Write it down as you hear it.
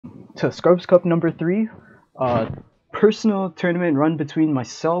to Scrubs Cup number 3, personal tournament run between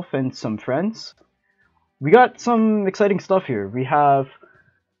myself and some friends. We got some exciting stuff here. We have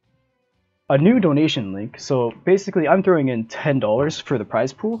a new donation link. So basically, I'm throwing in $10 for the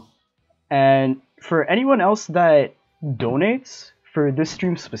prize pool, and for anyone else that donates for this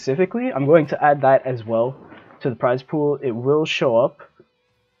stream specifically, I'm going to add that as well to the prize pool. It will show up.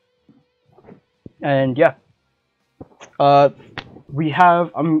 And yeah, I'm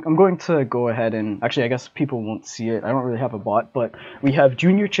going to go ahead and, actually I guess people won't see it, I don't really have a bot, but we have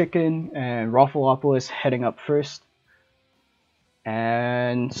Junior Chicken and Raffleopolis heading up first,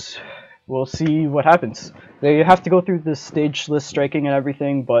 and we'll see what happens. They have to go through the stage list striking and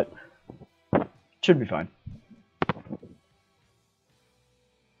everything, but it should be fine.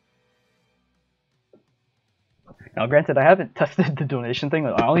 Now granted, I haven't tested the donation thing.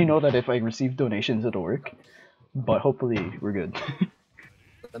 I only know that if I receive donations it'll work, but hopefully we're good.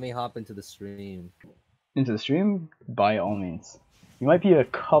 Let me hop into the stream. Into the stream? By all means. You might be a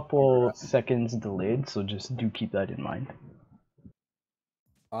couple seconds delayed, so just do keep that in mind.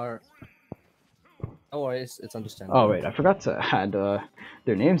 No worries, it's understandable. Oh wait, I forgot to add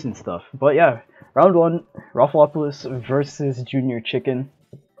their names and stuff. But yeah, round 1, Raffleopolis versus Junior Chicken.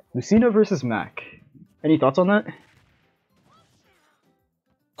 Lucina versus Mac. Any thoughts on that?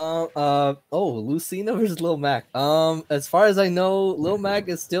 Lucina versus Lil Mac. As far as I know, Lil Mac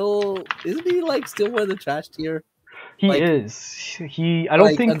is still, isn't he like still one of the trash tier? He like, is. I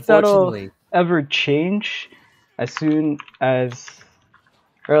don't think that'll unfortunately ever change as soon as,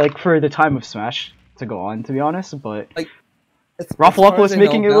 or like for the time of Smash to go on, to be honest, but like Raffleopolis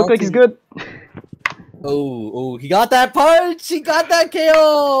making it look like he's good. Oh, he got that punch! He got that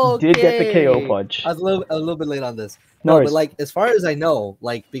KO! Did get the KO punch. I was a little bit late on this. No, but like, as far as I know,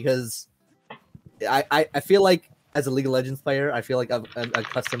 like, because I feel like as a League of Legends player, I feel like I'm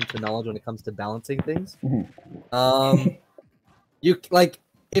accustomed to knowledge when it comes to balancing things. You like,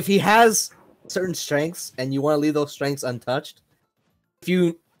 if he has certain strengths and you want to leave those strengths untouched,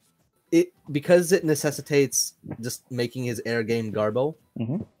 because it necessitates just making his air game garbo,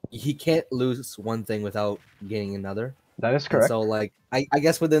 he can't lose one thing without gaining another. That is correct. And so, like, I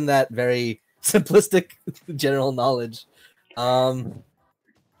guess within that very simplistic general knowledge,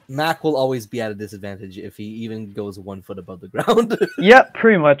 Mac will always be at a disadvantage if he even goes 1 foot above the ground. Yep,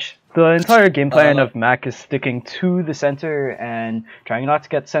 pretty much. The entire game plan of Mac is sticking to the center and trying not to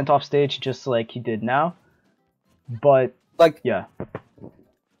get sent off stage, just like he did now. But, like, yeah.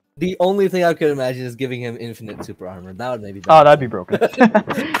 The only thing I could imagine is giving him infinite super armor. That would maybe. Oh, that'd be broken.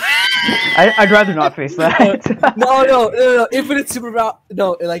 I'd rather not face that. No. Infinite super.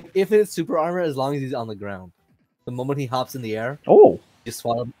 No, like infinite super armor as long as he's on the ground. The moment he hops in the air, you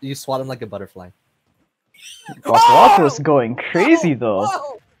swat him like a butterfly. Raffleopolis going crazy though.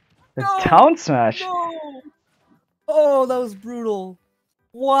 The town smash. No. Oh, that was brutal.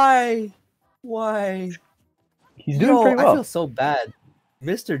 Why? He's doing pretty well. I feel so bad.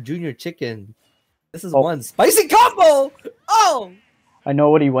 Mr. Junior Chicken. This is one spicy combo! Oh! I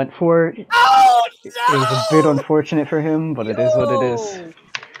know what he went for. Oh, no! It was a bit unfortunate for him, but it is what it is.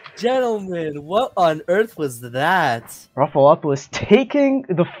 Gentlemen, what on earth was that? Raffleopolis taking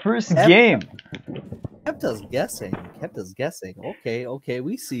the first game. Kept us guessing. Okay,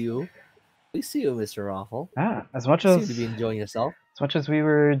 we see you. Mr. Raffle. Ah, as much as you seem to be enjoying yourself. As much as we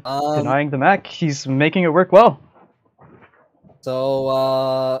were denying the Mac, he's making it work well.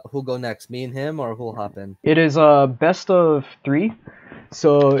 So, who'll go next? Me and him, or who'll hop in? It is best of 3.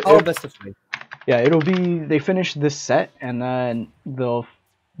 So best of 3. Yeah, it'll be, they finish this set, and then it'll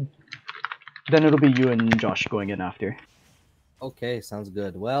be you and Josh going in after. Okay, sounds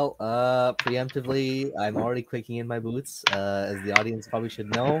good. Well, preemptively, I'm already quaking in my boots, as the audience probably should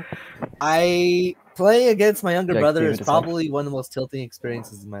know. Playing against my younger brother is probably one of the most tilting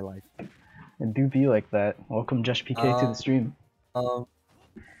experiences in my life. It do be like that. Welcome Josh PK to the stream. Oh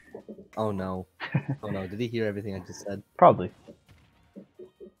no. Oh no, did he hear everything I just said? Probably.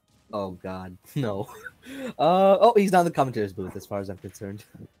 Oh god, no. He's not in the commentator's booth as far as I'm concerned.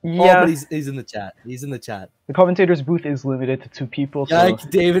 Yeah. But he's in the chat. He's in the chat. The commentator's booth is limited to 2 people, so... Yikes,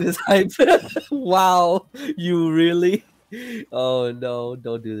 David is hype. Wow, you really? Oh no,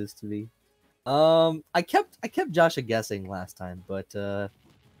 don't do this to me. I kept Josh guessing last time, but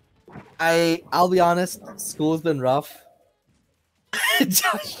I'll be honest, school's been rough.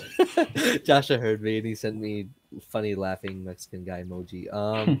 Josh heard me and he sent me funny laughing Mexican guy emoji.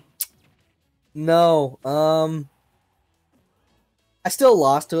 No, I still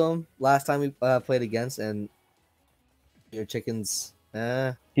lost to him last time we played against, and your chickens.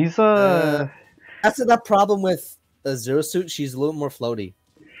 He's that's the problem with a Zero Suit. She's a little more floaty.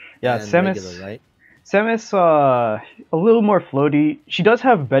 Yeah, and regular, Samus. right? Samus, a little more floaty. She does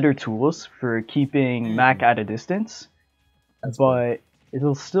have better tools for keeping Mac at a distance, That's but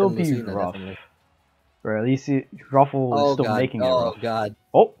it'll still Then be Lucina, rough. definitely. Or at least Ruffle is Oh still god. making it Oh rough. god.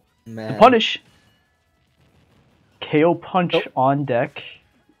 Oh, Man. the punish. KO punch Nope. on deck.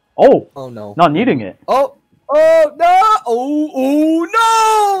 Oh, Oh no. not needing it. Oh. Oh no. Oh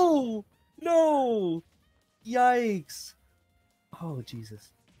no. No. Yikes. Oh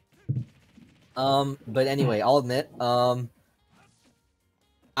Jesus. But anyway, I'll admit,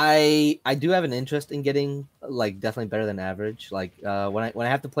 I do have an interest in getting like definitely better than average. Like when I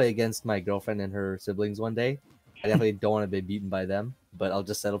have to play against my girlfriend and her siblings one day, I definitely don't want to be beaten by them, but I'll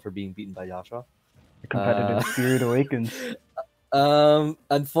just settle for being beaten by Joshua. The competitive spirit awakens.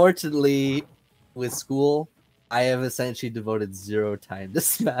 Unfortunately, with school, I have essentially devoted 0 time to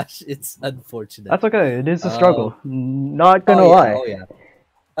Smash. It's unfortunate. That's okay. It is a struggle. Not gonna lie. Oh yeah.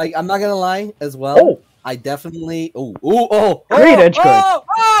 Like I'm not gonna lie as well. Oh, I definitely. Great edge guard.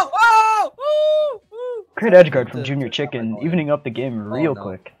 Oh! Great edge guard from Junior Chicken, evening up the game real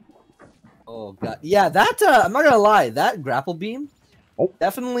quick. Oh god, yeah, that I'm not gonna lie, that grapple beam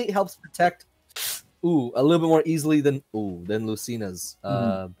definitely helps protect. A little bit more easily than Lucina's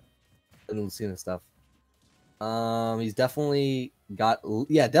stuff. He's definitely got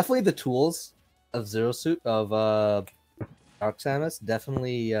definitely the tools of Zero Suit of Dark Samus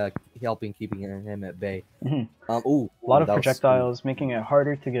definitely helping keeping him at bay. A lot of projectiles making it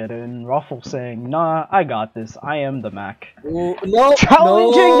harder to get in. Ruffle saying, "Nah, I got this. I am the Mac." No,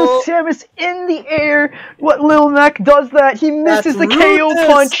 challenging the Samus in the air. What Lil Mac does that? He misses the KO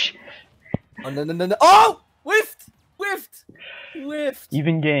punch. Oh no! Oh, whiffed.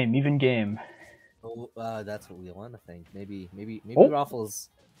 Even game. Oh, that's what we want to think. Maybe Ruffles.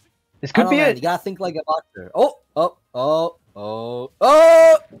 This could be it. You gotta think like a boxer. Oh!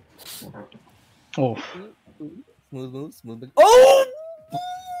 Smooth move. Oh!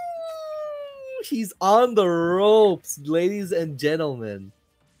 He's on the ropes, ladies and gentlemen.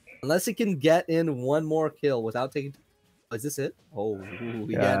 Unless he can get in one more kill without taking. Oh, is this it? Oh,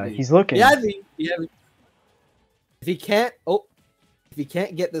 he had me. He's looking. He had me. If he can't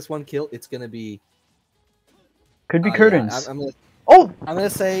get this one kill, it's gonna be. Could be curtains. I'm gonna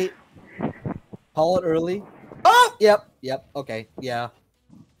say. Call it early. Oh, yep. Okay, yeah.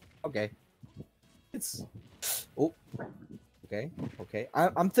 Okay. It's. Oh. Okay.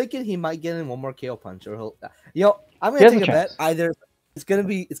 I'm thinking he might get in one more KO punch, or he'll. I'm gonna take a bet. Either it's gonna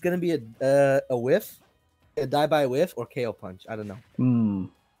be a whiff, a die by whiff, or KO punch. I don't know.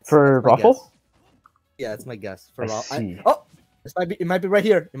 For Ruffle? Yeah, it's my guess. For Ruffle. It might be right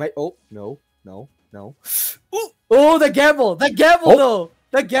here. It might. Oh no. Oh, the gamble though.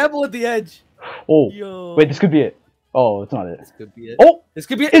 The gamble at the edge. Oh, yo. Wait, this could be it. Oh, it's not it. This could be it. Oh, this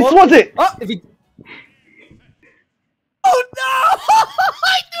could be it. This was it. Oh, oh no!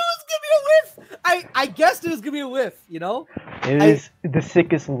 I knew it was gonna be a whiff. I guessed it was gonna be a whiff. You know. It is the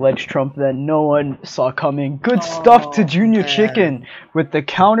sickest ledge trump that no one saw coming. Good stuff to Junior Chicken with the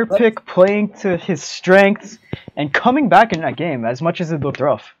counter pick, playing to his strengths and coming back in that game as much as it looked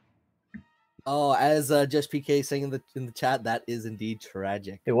rough. Oh, as Just PK saying in the chat, that is indeed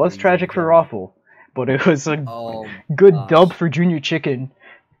tragic. It was tragic for Ruffle, but it was a good dub for Junior Chicken.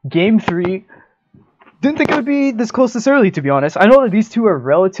 Game 3. Didn't think it would be this close this early, to be honest. I know that these two are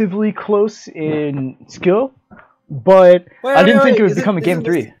relatively close in skill, but I didn't think it would become a Game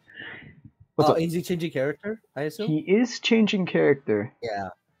 3. What's up? Is he changing character, I assume? He is changing character. Yeah. I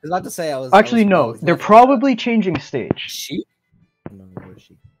was about to say Actually, no. They're probably changing stage. She? No, where is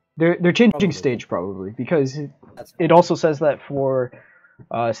she? They're changing stage probably because it also says that for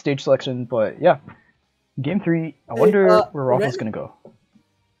stage selection. But yeah, Game 3. I wonder where Ruffle's gonna go.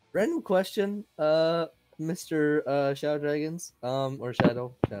 Random question, Mr. Shadow Dragons, or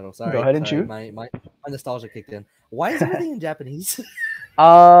Shadow. Sorry. Go ahead and shoot. My nostalgia kicked in. Why is everything in Japanese? Do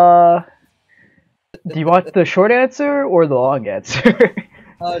you want the short answer or the long answer?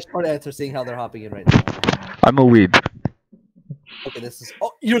 Short answer, seeing how they're hopping in right now. I'm a weeb. Okay, this is.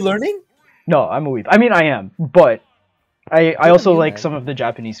 Oh, you're learning? No, I'm a weeb. I mean, I am, but I also like some of the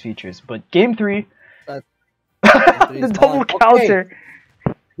Japanese features. But Game 3, the double counter. Okay.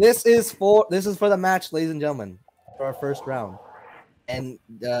 This is for the match, ladies and gentlemen, for our first round. And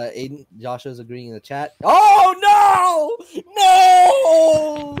Aiden, Joshua's agreeing in the chat. Oh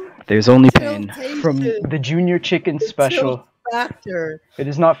no! There's only pain from the Junior Chicken special. Factor. It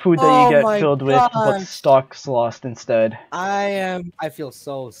is not food that you get filled with, but stocks lost instead. I feel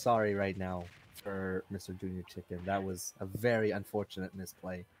so sorry right now for Mr. Junior Chicken. That was a very unfortunate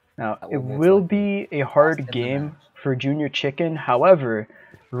misplay. Now, it will be a hard game for Junior Chicken. However,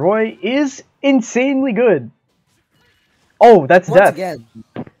 Roy is insanely good. Oh, that's Once death. again.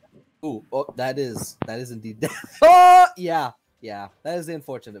 Ooh, oh, that is indeed death. Oh, yeah. That is the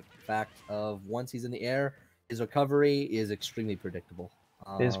unfortunate fact of once he's in the air, his recovery is extremely predictable.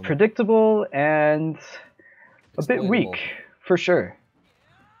 Is predictable and a bit weak, for sure.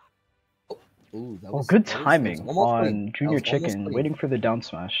 Ooh, good timing on Junior Chicken, waiting for the down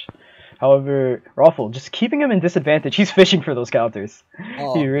smash. However, Raffle, just keeping him in disadvantage. He's fishing for those counters.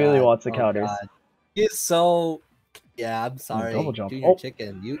 He really wants the counters. God. He's so... Yeah, I'm sorry. Double jump. Junior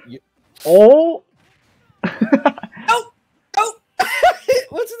Chicken, you... Oh! No!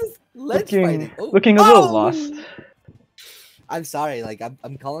 What's this? Looking a little lost. I'm sorry, like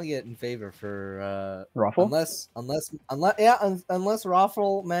I'm calling it in favor for Raffle. Unless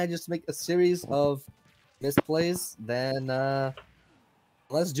Raffle manages to make a series of misplays, then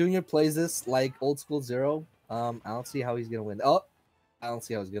unless Junior plays this like old school Zero, I don't see how he's gonna win. I don't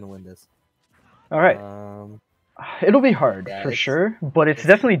see how he's gonna win this. All right. It'll be hard for sure, but it's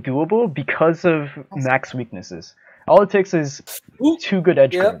definitely doable because of Mac's weaknesses. All it takes is 2 good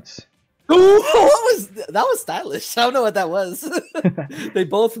edge guards. Ooh, that was stylish. I don't know what that was. They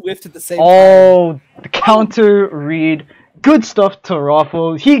both whiffed at the same time. Oh, the counter read. Good stuff to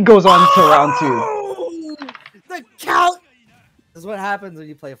Raffle. He goes on to round 2. The count. This is what happens when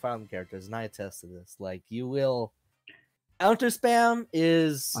you play Fire Emblem characters, and I attest to this. Like, you will... Counter spam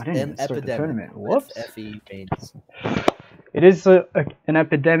is an epidemic. Whoops. FE mains. It is an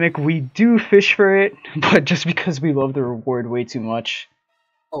epidemic. We do fish for it, but just because we love the reward way too much.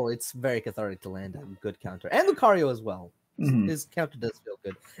 Oh, it's very cathartic to land a good counter. And Lucario as well. His counter does feel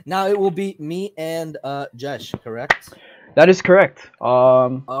good. Now it will be me and Jesh, correct? That is correct.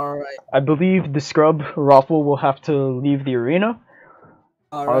 All right. I believe the scrub Raffle will have to leave the arena.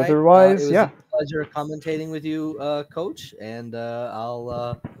 All right. Otherwise, it was a pleasure commentating with you, Coach, and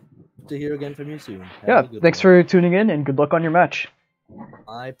I'll to hear again from you soon. Thanks for tuning in, and good luck on your match.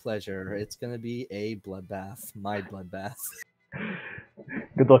 My pleasure. It's gonna be a bloodbath. My bloodbath.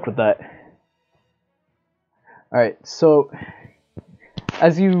 Good luck with that. Alright, so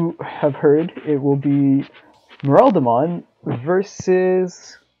as you have heard, it will be Moraldemon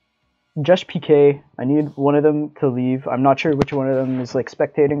versus Just PK. I need one of them to leave. I'm not sure which one of them is like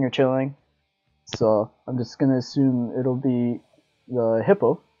spectating or chilling. So I'm just gonna assume it'll be the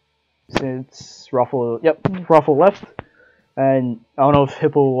Hippo. Since Raffle left. And I don't know if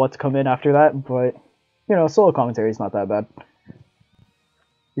Hippo will want to come in after that, but you know, solo commentary is not that bad.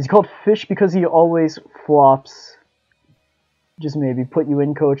 Is he called Fish because he always flops? Just maybe put you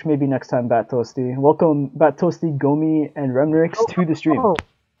in, Coach. Maybe next time, Bat Toasty. Welcome, Bat Toasty, Gomi, and Remrix to the stream. Oh,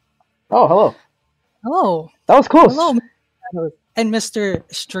 hello. Hello. That was close. Hello, and Mr.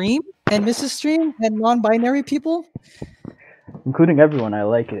 Stream, and Mrs. Stream, and non-binary people. Including everyone, I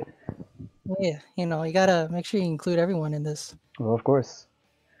like it. Yeah, you know, you gotta make sure you include everyone in this. Well, of course.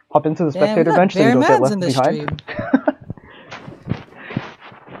 Hop into the spectator bench so you don't get left behind.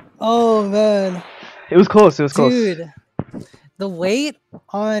 Oh, man. It was close, Dude, the weight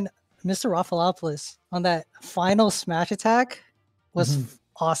on Mr. Raffalopoulos on that final smash attack was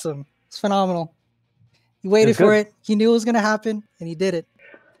awesome. It's phenomenal. He waited for it. He knew it was going to happen, and he did it.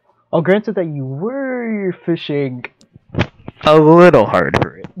 I'll grant it that you were fishing a little hard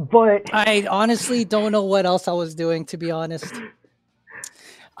for it, but... I honestly don't know what else I was doing, to be honest.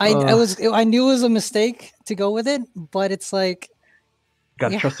 I knew it was a mistake to go with it, but it's like...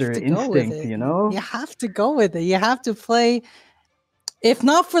 Gotta trust your instinct, you know? You have to go with it. You have to play, if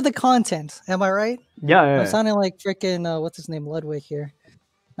not for the content. Am I right? Yeah. I'm sounding like freaking what's his name, Ludwig here.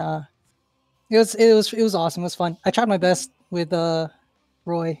 It was awesome. It was fun. I tried my best with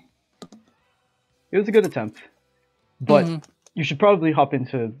Roy. It was a good attempt, but you should probably hop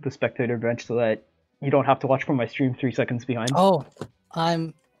into the spectator bench so that you don't have to watch from my stream 3 seconds behind. Oh,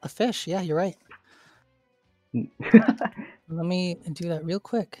 I'm a fish. Yeah, you're right. Let me do that real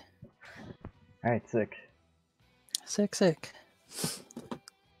quick. All right, sick. Sick.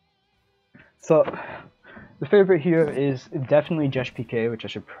 So, the favorite here is definitely Jesh PK, which I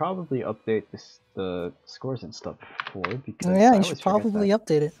should probably update the scores and stuff for. Because yeah, you should probably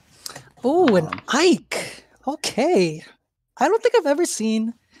update it. Oh, an Ike. Okay. I don't think I've ever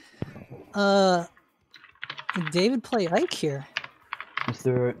seen David play Ike here.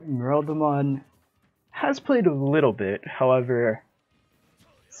 Mr. Moraldemon has played a little bit, however,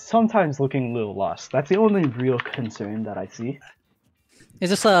 sometimes looking a little lost. That's the only real concern that I see.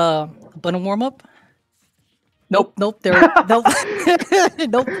 Is this a button warm-up? Nope. Nope. Nope.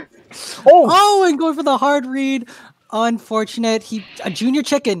 Oh, and going for the hard read. Unfortunate. A junior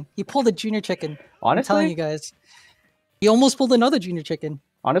chicken. He pulled a junior chicken. Honestly? I'm telling you guys. He almost pulled another junior chicken.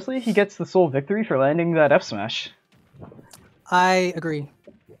 Honestly, he gets the sole victory for landing that F smash. I agree.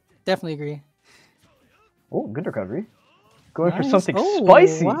 Definitely agree. Oh, good recovery. Going for Nice. something Oh,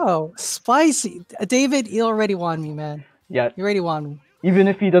 spicy. Wow, spicy. David, you already won me, man. Yeah. You already won me. Even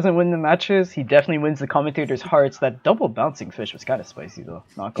if he doesn't win the matches, he definitely wins the commentators' hearts. That double bouncing fish was kind of spicy, though.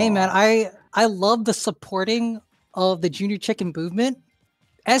 Not gonna Hey, man, lie. I love the supporting of the Junior Chicken movement.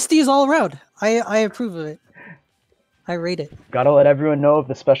 SD is all around. I approve of it. I rate it. Gotta let everyone know of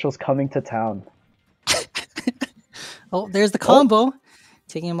the specials coming to town. Oh, there's the combo.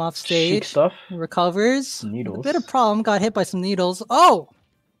 Taking him off Chic stage. stuff. Recovers. Needles. A bit of problem. Got hit by some needles. Oh!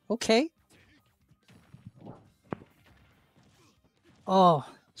 Okay. Oh,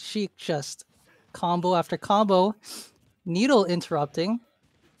 Sheik just combo after combo. Needle interrupting.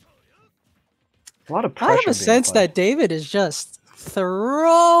 A lot of I pressure. have a sense applied. that David is just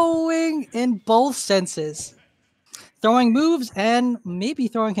throwing in both senses. Throwing moves and maybe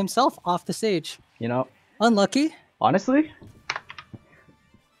throwing himself off the stage. You know, Unlucky. honestly,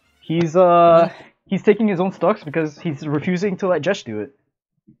 he's taking his own stocks because he's refusing to let Jesh do it.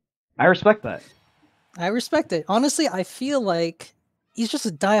 I respect that. I respect it. Honestly, I feel like he's just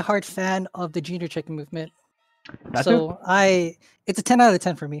a diehard fan of the Junior Chicken movement. That's So it's a 10 out of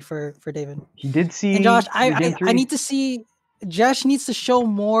 10 for me for David. He did see. And Josh, game I three. need to see. Josh needs to show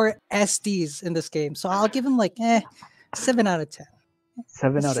more SDs in this game, so I'll give him like 7 out of 10.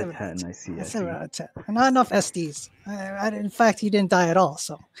 7 out of 7 10. I see. 7 out of 10. Not enough SDs. In fact, he didn't die at all,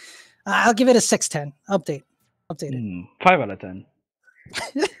 so I'll give it a 6/10. Update it. 5 out of 10.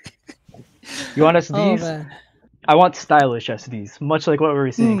 You want Oh SDs? man, I want stylish SDs, much like what we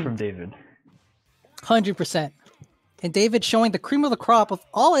were seeing from David. 100%. And David showing the cream of the crop of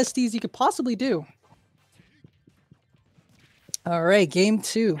all SDs you could possibly do. All right, game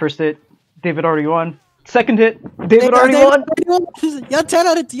 2. First hit, David already won. Second hit, David already won. Yeah, 10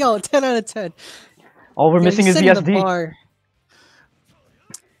 out of 10 out of 10. All we're missing is the setting SD. bar.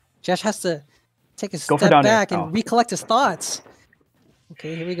 Josh has to take a Go for step down air. back and recollect his thoughts.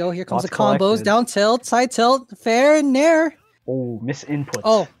 Okay, here we go. Here comes Thoughts the combos. collected. Down tilt, side tilt, fair and nair. Oh, miss input.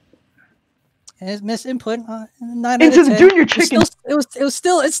 Oh, and his miss input. 9 Into out of the 10. Junior Chicken.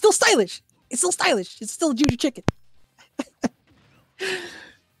 It's still stylish. It's still stylish. It's still Junior Chicken.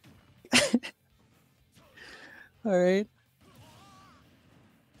 All right.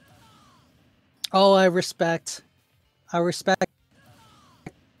 Oh, I respect. It. I'm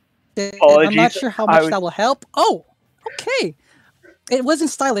not Apologies, sure how I much was- that will help. Oh, okay. It wasn't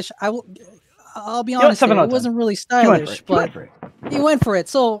stylish. I'll be You know, honest. 7 Here, out it of 10. wasn't really He went for stylish, it. He went but for it. he went for it.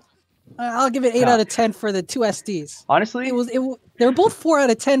 So I'll give it 8 Yeah. out of 10 for the 2 SDs. Honestly, They were both 4 out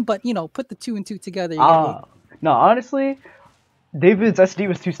of 10, but put the 2 and 2 together. You get no, honestly, David's SD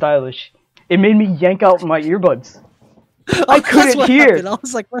was too stylish. It made me yank out my earbuds. eight. I That's couldn't what hear. happened. I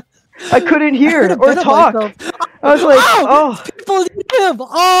was like, what? I couldn't hear heard a or bit of talk. myself. I was like, oh, People need him.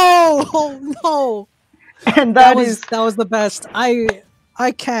 Oh no. and That that was the best. I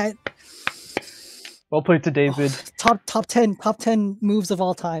can't. well played to David. Top 10 moves of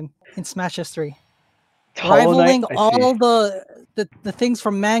all time in Smash history. Hollow Knight, Rivaling I all see. the things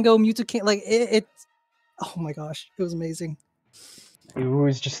from Mango, Mewtwo King. Like it. Oh my gosh, it was amazing. It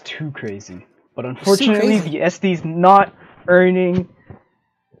was just too crazy. But unfortunately, crazy. the SD's not earning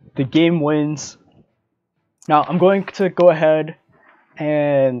the game wins. Now, I'm going to go ahead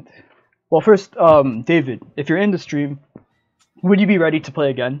and... Well, first, David, if you're in the stream, would you be ready to play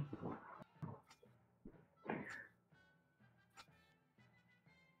again?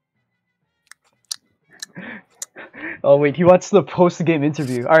 Oh, wait, he wants the post-game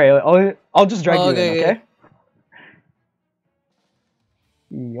interview. Alright, I'll just drag you in, okay?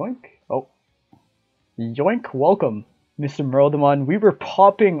 Yoink. Oh. Yoink, welcome, Mr. Merldemon. We were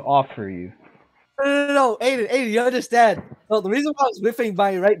popping off for you. No, Aiden, you understand. Well, the reason why I was whiffing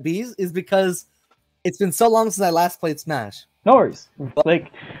my right Bs is because it's been so long since I last played Smash. No worries.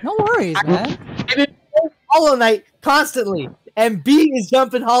 Like, No worries, man. And it's Hollow Knight constantly, and B is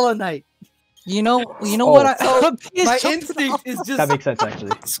jumping Hollow Knight. You know Oh. what? So He's my jumping instinct off. is that just makes sense,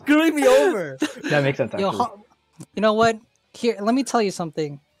 actually. screwing me over. That makes sense, actually. You know what? Here, let me tell you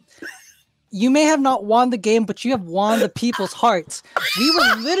something. You may have not won the game, but you have won the people's hearts. We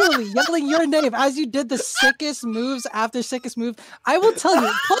were literally yelling your name as you did the sickest moves after sickest move. I will tell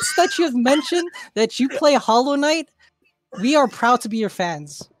you, plus that you have mentioned that you play Hollow Knight, we are proud to be your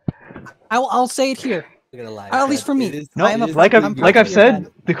fans. I'll say it here. Gonna lie, At least for me. it is- No, I am a it is- like I'm I've proud to be your said, fan.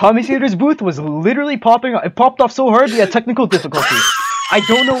 the commentator's booth was literally popping. It popped off so hard we had technical difficulties. I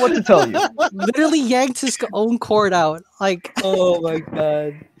don't know what to tell you. Literally yanked his own cord out. Like, Oh my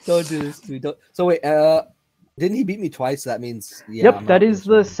god! Don't do this to me. Don't. So wait. Didn't he beat me twice? That means yeah. Yep, that is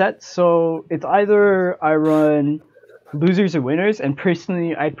the set. So it's either I run losers or winners, and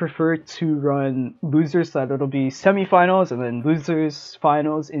personally, I prefer to run losers, so that it'll be semifinals and then losers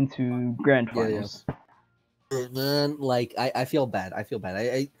finals into grand finals. Yeah. Man, like I feel bad. I feel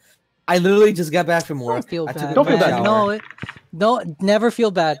bad. I literally just got back from work. Don't feel bad. Don't feel bad. No, never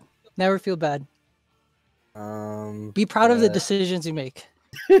feel bad. Never feel bad. Be proud of the decisions you make.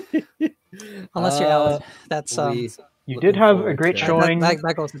 Unless you're out. That's You did have a great showing,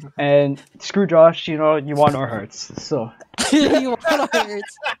 that goes and screw Josh, you know, you want our hearts, so. You want our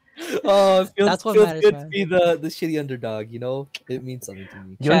hearts. Oh, that's what matters, good man. to be the shitty underdog, you know? It means something to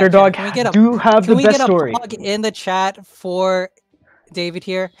me. The underdog do have the best story. Can we get a plug in the chat for David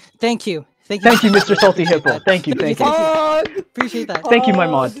here? Thank you. Thank you, Mr. Salty Hippo. Thank you. Appreciate that. Thank you, my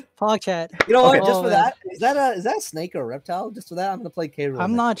mod. Pog chat. You know what? Just for that, is that a snake or a reptile? Just for that, I'm gonna play K Rool.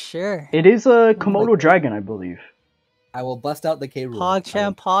 I'm not sure. It is a Komodo dragon, I believe. I will bust out the K Rool.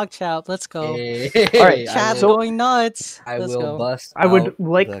 Pog champ. Let's go. Hey, all right, chat's going nuts. I will bust. I would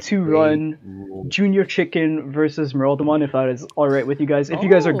like to run Junior Chicken versus Meraldemon, if that is all right with you guys. If you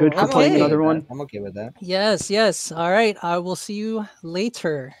guys are good for playing another one, I'm okay with that. Yes. All right, I will see you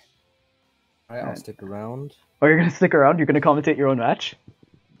later. All right, I'll stick around. Oh, you're gonna stick around? You're gonna commentate your own match?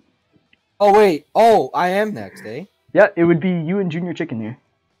 Oh wait. Oh, I am next, eh? Yeah, it would be you and Junior Chicken here.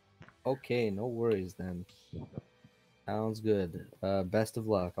 Okay, no worries then. Sounds good. Best of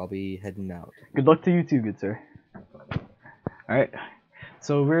luck. I'll be heading out. Good luck to you too, good sir. Alright.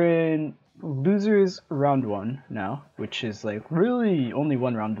 So we're in losers round 1 now, which is like really only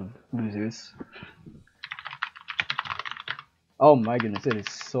one round of losers. Oh my goodness, it is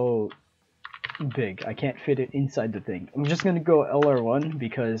so big. I can't fit it inside the thing. I'm just gonna go LR1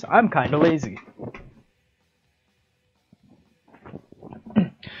 because I'm kinda lazy.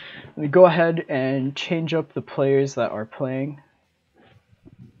 Let me go ahead and change up the players that are playing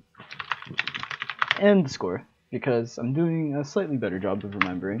and the score, because I'm doing a slightly better job of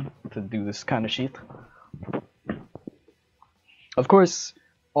remembering to do this kind of sheet. Of course,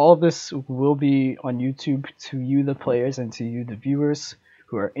 all of this will be on YouTube to you, the players, and to you, the viewers,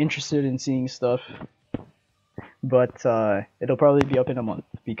 who are interested in seeing stuff, but it'll probably be up in a month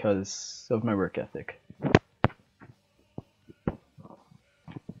because of my work ethic.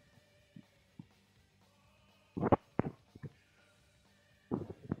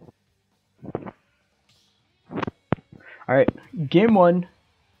 Alright, game 1,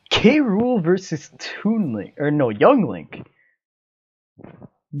 K Rool versus Toon Link, or no, Young Link.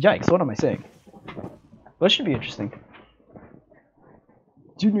 Yikes, what am I saying? That should be interesting.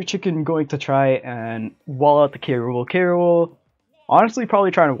 Junior Chicken going to try and wall out the K Rool. K Rool, honestly,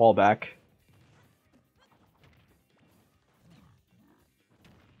 probably trying to wall back.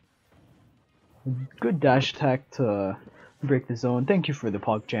 Good dash attack to break the zone. Thank you for the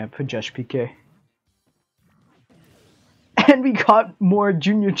Pog Champ, Jesh PK. And we got more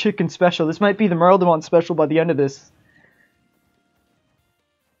Junior Chicken special. This might be the Meraldemon special by the end of this.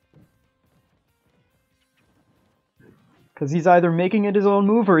 Because he's either making it his own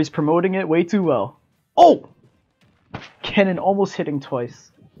move or he's promoting it way too well. Oh! Cannon almost hitting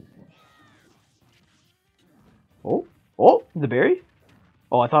twice. Oh, the berry?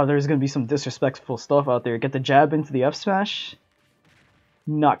 Oh, I thought there was going to be some disrespectful stuff out there. Get the jab into the F smash?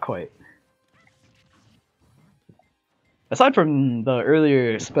 Not quite. Aside from the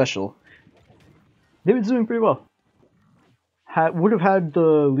earlier special, David's doing pretty well. Would have had the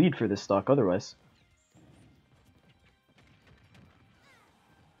lead for this stock otherwise.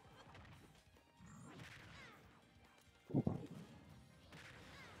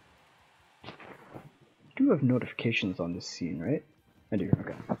 I do have notifications on this scene, right? I do,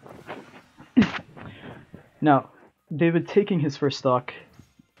 okay. Now, David taking his first stock.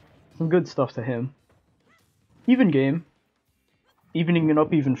 Some good stuff to him. Even game. Evening it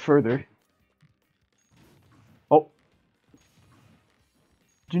up even further. Oh.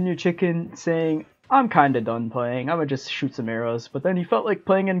 Junior Chicken saying, I'm kinda done playing, I'm gonna just shoot some arrows, but then he felt like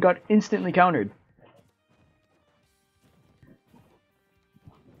playing and got instantly countered.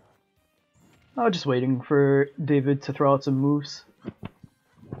 I was just waiting for David to throw out some moves.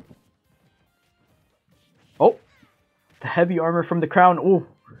 Oh! The heavy armor from the crown, oh!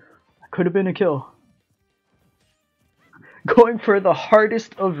 That could have been a kill. Going for the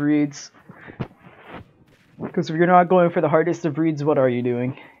hardest of reads. Because if you're not going for the hardest of reads, what are you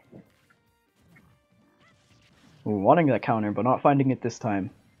doing? Ooh, wanting that counter, but not finding it this time.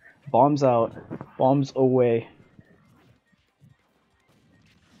 Bombs out. Bombs away.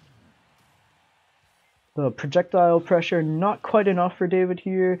 The projectile pressure, not quite enough for David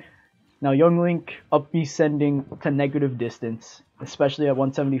here. Now Young Link up B sending to negative distance, especially at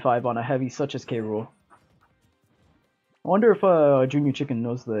 175 on a heavy such as K. Rool. I wonder if Junior Chicken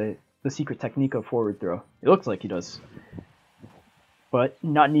knows the secret technique of forward throw. It looks like he does. But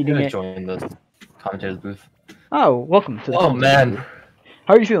not needing it. Join the commentator's booth. Oh, welcome to the man. booth.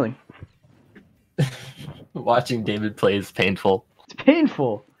 How are you feeling? Watching David play is painful. It's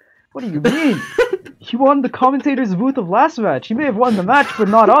painful. What do you mean? He won the commentator's booth of last match. He may have won the match, but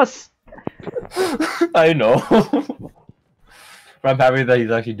not us. I know. But I'm happy that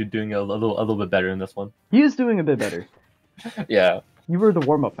he's actually doing a little bit better in this one. He is doing a bit better. Yeah. You were the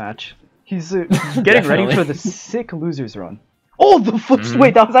warm-up match. He's getting ready for the sick losers run. Oh, the flip!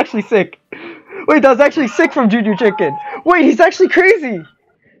 Wait, that was actually sick. Wait, that was actually sick from Junior Chicken. Wait, he's actually crazy.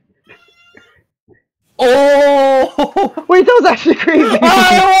 Oh! Wait, that was actually crazy.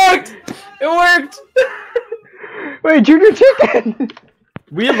 Ah, it worked! It worked! Wait, Junior Chicken!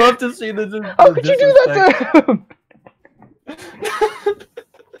 We love to see this. How could you do that to him?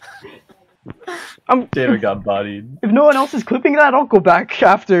 David got bodied. If no one else is clipping that, I'll go back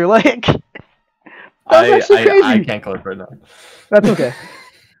after. Like, that was actually crazy. I can't clip right now. That's okay.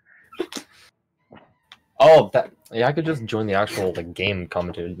 Oh, yeah, I could just join the actual game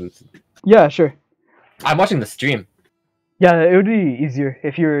commentator's booth. Yeah, sure. I'm watching the stream. Yeah, it would be easier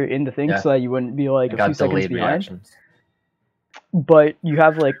if you're in the thing, Yeah. so that you wouldn't be like a few seconds behind. Reactions. But you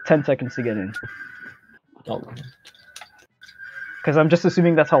have like 10 seconds to get in. Oh. Because I'm just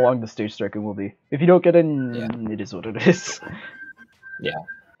assuming that's how long the stage striking will be. If you don't get in, Yeah. it is what it is. Yeah.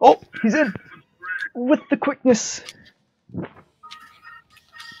 Oh, he's in! With the quickness!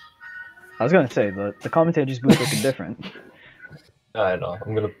 I was gonna say, the commentator's booth looking different. I know.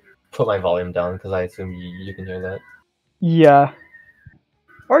 I'm gonna put my volume down because I assume you can hear that. Yeah.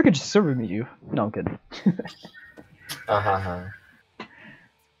 Or I could just server meet you. No, I'm kidding.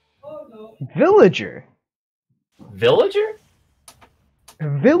 Villager! Villager?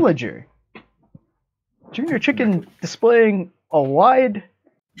 Villager! Junior Chicken displaying a wide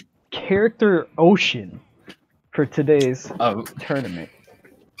character ocean for today's tournament.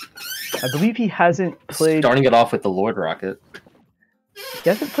 I believe he hasn't played... Starting it off with the Lord Rocket. He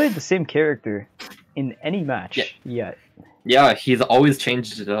hasn't played the same character in any match yet. Yeah, he's always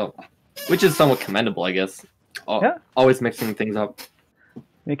changed it up. Which is somewhat commendable, I guess. Yeah. Always mixing things up.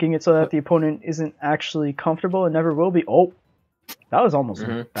 Making it so that the opponent isn't actually comfortable and never will be. Oh! That was almost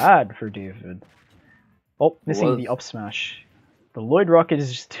bad for David. Oh, missing the up smash. The Lloyd Rocket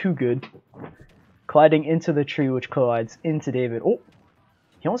is just too good. Colliding into the tree, which collides into David. Oh!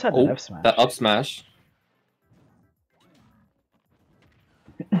 He almost had that F smash. That up smash.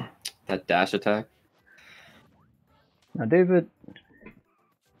 That dash attack. Now David...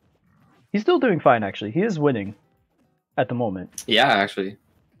 He's still doing fine, actually. He is winning at the moment. Yeah, actually.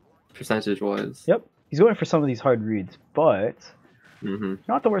 Percentage-wise. Yep. He's going for some of these hard reads, but...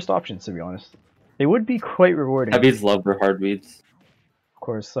 Not the worst options, to be honest. They would be quite rewarding. Heavies love their hard reads. Of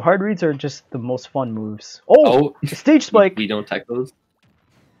course. The hard reads are just the most fun moves. Oh! The stage spike! We don't tech those.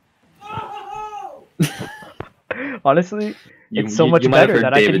 Honestly, it's so much better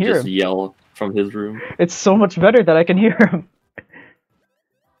that I can hear him. Yell from his room. It's so much better that I can hear him.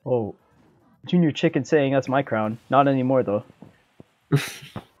 Oh. Junior Chicken saying that's my crown. Not anymore, though.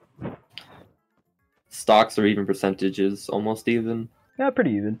 Stocks are even percentages, almost even. Yeah,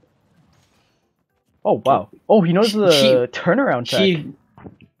 pretty even. Oh, wow. Oh, he knows the turnaround tech.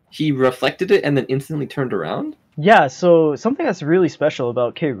 He reflected it and then instantly turned around? Yeah, so something that's really special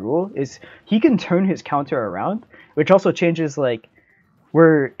about K. Rool is he can turn his counter around, which also changes, like,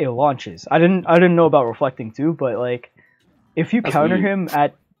 where it launches. I didn't know about reflecting, too, but, like, if you counter him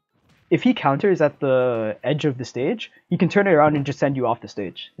at... If he counters at the edge of the stage, he can turn it around and just send you off the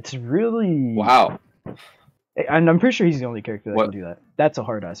stage. It's really... Wow. And I'm pretty sure he's the only character that can do that. That's a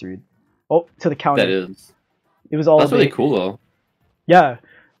hard-ass read. Oh, to the counter. That is. It was all... That's really cool, though. Yeah.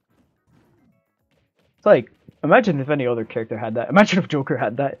 It's like, imagine if any other character had that. Imagine if Joker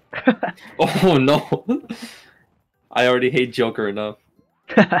had that. Oh, no. I already hate Joker enough.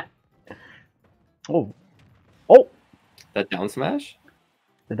 Oh. Oh! That down smash?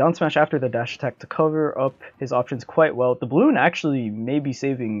 The down smash after the dash attack to cover up his options quite well. The balloon actually may be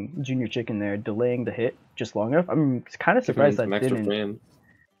saving Junior Chicken there, delaying the hit just long enough. I'm kind of surprised that didn't...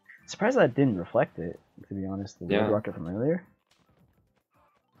 Surprised that didn't reflect it, to be honest. The Road Rocket from earlier.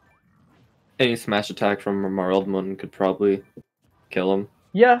 Any smash attack from Marlman could probably kill him.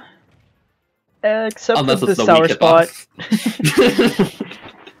 Yeah. Except unless for the sour spot.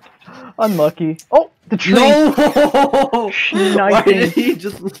 Unlucky. Oh, the tree! No! Sniping. Why did he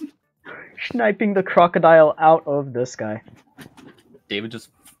just... Sniping the crocodile out of the sky. David just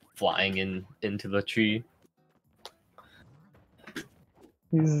flying into the tree.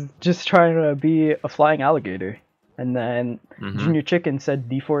 He's just trying to be a flying alligator. And then Junior Chicken said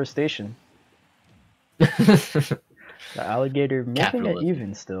deforestation. The alligator making it Capitalism.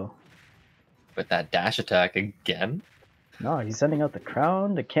 even still. With that dash attack again. No, he's sending out the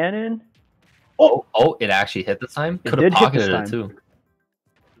crown, the cannon. Oh, it actually hit this time. It Could have did hit this pocketed it time. too.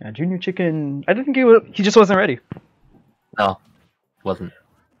 Yeah, Junior Chicken. I didn't think he just wasn't ready. No, wasn't.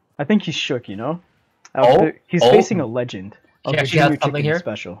 I think he's shook. You know. He's Oh. facing a legend of He the actually has Junior something Chicken here?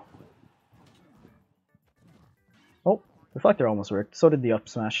 special. Oh, reflector almost worked. So did the up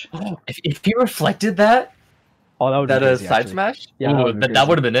smash. If he reflected that, Oh, that would be that crazy, side actually. smash, Yeah, ooh, that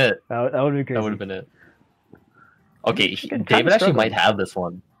would have been it. That would be crazy. That would have been it. Okay, Chicken kinda David actually struggling. might have this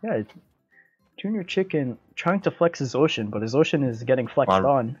one. Yeah, Junior Chicken trying to flex his ocean, but his ocean is getting flexed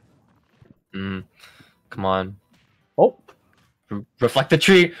on. Come on. Oh, Reflect the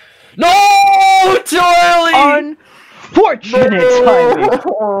tree. No! Too early! unfortunate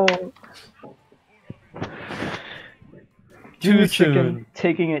timing. Junior Chicken soon.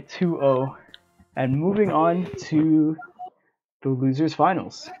 taking it 2-0 and moving on to the losers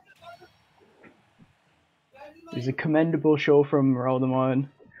finals. It was a commendable show from Raldemon.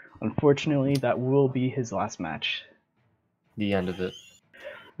 Unfortunately, that will be his last match. The end of it.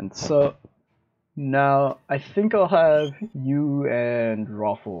 And so now I think I'll have you and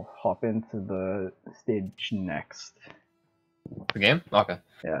Raffle hop into the stage next. The game? Okay.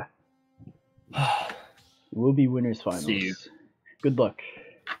 Yeah. It will be winners finals. See you. Good luck.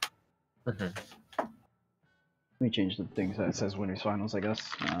 Mhm. Let me change the things that it says winners finals, I guess.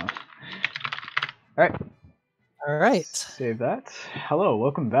 Alright, All right. save that. Hello,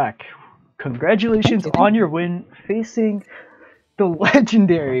 welcome back. Congratulations Thank you. on your win facing the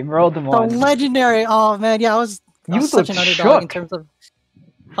legendary The Meraldemon. legendary. Oh man, yeah, I was You such an looked underdog in shook. terms of.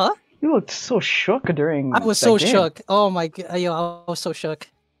 You looked so shook during I was that so game. shook. Oh my god, yo, I was so shook.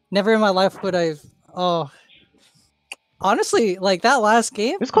 Never in my life would I've. Oh, honestly, like that last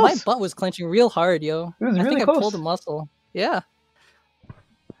game, was my close. butt was clenching real hard, yo. It was I really think close. I pulled a muscle. Yeah.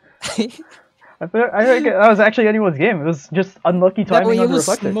 I think that was actually anyone's game. It was just unlucky That way timing it on the was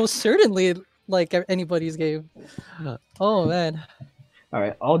reflector. most certainly like anybody's game. Oh man.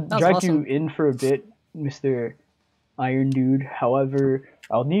 Alright, I'll was drag awesome. you in for a bit, Mr. Iron Dude. However,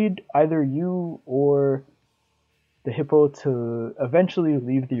 I'll need either you or the hippo to eventually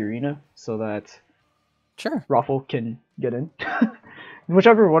leave the arena so that Sure. Raffle can get in.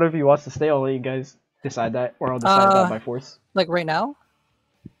 Whichever one of you wants to stay, I'll let you guys decide that, or I'll decide that by force. Like right now?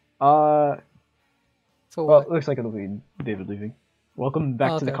 For For well, what? it looks like it'll be David leaving. Welcome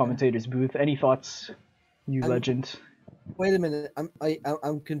back Oh, to the okay. commentator's booth. Any thoughts, you legend? Wait a minute.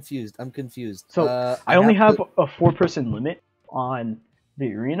 I'm confused. I'm confused. So I only have to- a 4-person limit on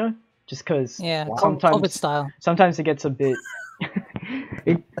the arena, just because Yeah, sometimes COVID style. sometimes it gets a bit.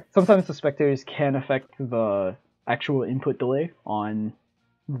 Sometimes the spectators can affect the actual input delay on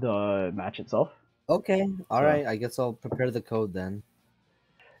the match itself. Okay. All So- right. I guess I'll prepare the code then.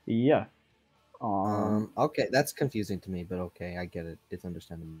 Yeah. Okay, that's confusing to me, but okay, I get it. It's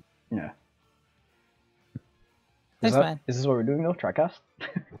understandable. Yeah. That's fine. Is this what we're doing though? Trycast?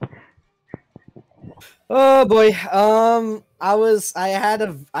 Oh boy. I had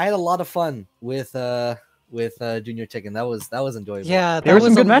a lot of fun with Junior Chicken. That was enjoyable. Yeah, There were that some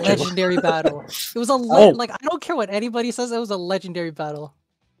was a good matches. legendary battle. It was a Oh. like I don't care what anybody says. It was a legendary battle.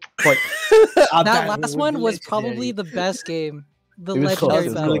 But That last one was probably the best game. The It was close, legendary it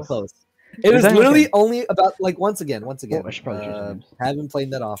was battle. really close. It was that literally okay? only about like once again. I should probably change the names. Haven't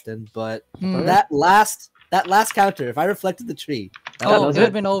played that often, but Hmm. that last counter, if I reflected the tree, That Oh, was it would it?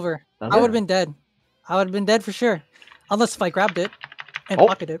 have been over. That's I would it. have been dead. I would have been dead for sure. Unless if I grabbed it and Oh.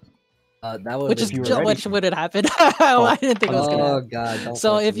 pocketed it. that would Which is you were just ready. what would have happened. I didn't think it was gonna Oh happen. god! Don't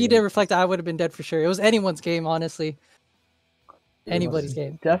So fuck if me you up. did reflect, I would have been dead for sure. It was anyone's game, honestly. Anybody's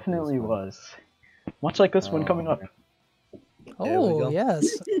game. Definitely was. Much like this one coming up. There we Oh go. yes.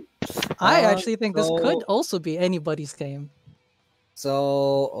 I actually think this could so- also be anybody's game. So,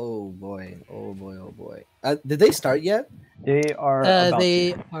 oh boy. Did they start yet? They are about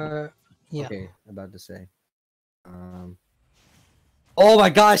They to. are. Yeah. Okay, about to say. Oh my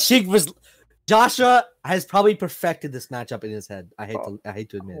gosh, Joshua has probably perfected this matchup in his head. I hate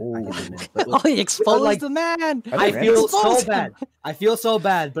to admit it. But Oh, he exposed like- the man. I feel so Expose him. bad. I feel so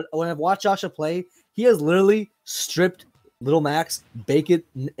bad. But when I've watched Joshua play, he has literally stripped Little Max naked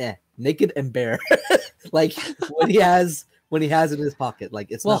and bare, like when he has it in his pocket.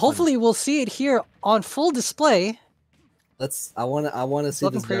 Like it's Well, not funny. hopefully we'll see it here on full display. I want to see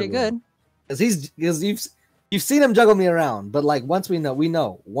Looking this pretty good. because You've seen him juggle me around, but like once we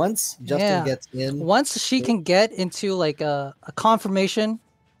know. Once Justin gets in, once she can get into like a confirmation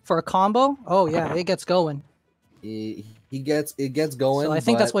for a combo, oh yeah, it gets going. it gets going. So I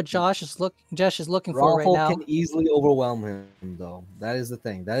think that's what Josh is looking for right now. Can easily overwhelm him, though. That is the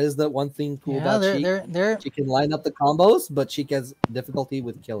thing. That is the one thing cool about she can line up the combos, but she has difficulty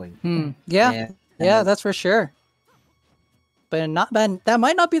with killing. Yeah, that's for sure. But that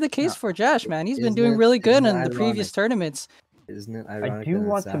might not be the case for Josh, man. He's been doing really good in the previous tournaments. Isn't it I ironic? do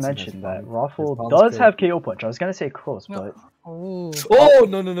want to mention that Raffle does have KO punch. I was gonna say close, but no! He's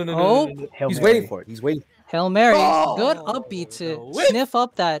Mary. waiting for it. He's waiting. Hail Mary, good upbeat to sniff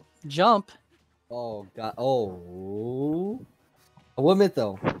up that jump. Oh god! Oh, I will admit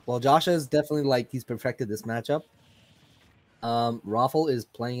though, well, Josh is definitely like he's perfected this matchup. Raffle is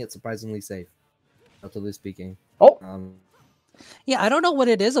playing it surprisingly safe, relatively speaking. Yeah, I don't know what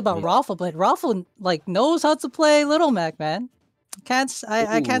it is about Raffle, but Raffle like knows how to play Little Mac, man.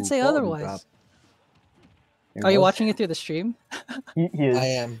 I can't say otherwise. Drop. Are you watching it through the stream? He is. I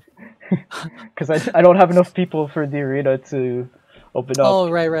am. Because I don't have enough people for the arena to open up. Oh,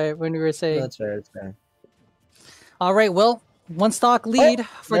 right. When we were saying. That's fair. That's fair. All right, well, one stock lead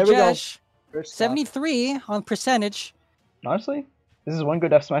for Jesh. 73 on percentage. Honestly, this is one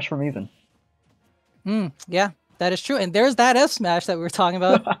good F smash from even. Yeah. That is true. And there's that F smash that we were talking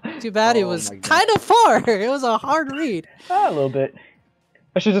about. Too bad it was kind of far. It was a hard read. A little bit.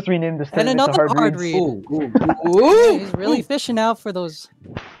 I should just rename this and another hard read. He's really fishing out for those.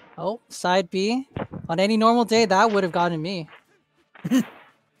 Oh, side B. On any normal day, that would have gotten me.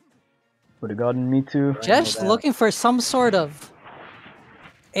 Would have gotten me too. Just looking for some sort of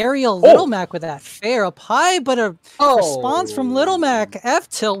aerial Little Mac with that fair up high, but a response from Little Mac F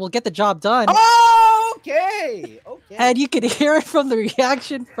tilt will get the job done. Okay. And you could hear it from the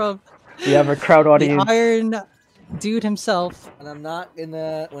reaction from we have a crowd audience. The Iron Dude himself. And I'm not in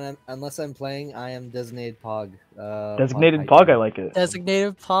the unless I'm playing, I am designated Pog. Designated Pog, I like it.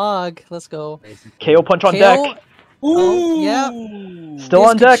 Designated Pog. Let's go. KO punch on deck. Oh, yeah. Still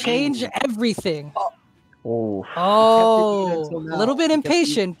on deck. Change everything. Oh. A little bit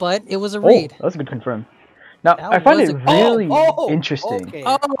impatient, but it was a read. That was a good confirm. Now, I find it really interesting. Okay.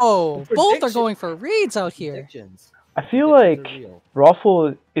 Both are going for reads out here. I feel like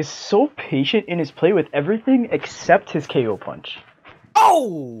Raffle is so patient in his play with everything except his KO punch.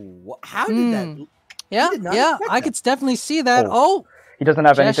 Oh! How did that... Yeah, I could definitely see that. He doesn't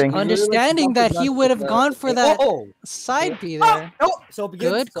have anything. Understanding that he would have gone for that side B there.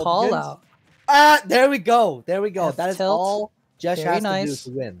 Good call out. There we go. That is all Jesh has to do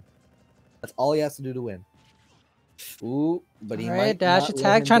to win. That's all he has to do to win. Ooh, but he might dash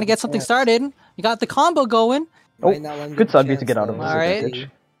attack, trying to get something started. You got the combo going. Good side B to get out of his advantage.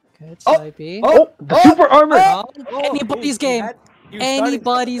 Good side B. The super armor! Anybody's game.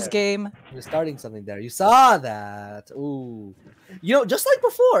 Anybody's game. You're starting something there. You saw that. Ooh. You know, just like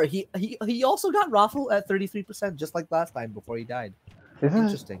before, he also got Raffle at 33%, just like last time before he died. This is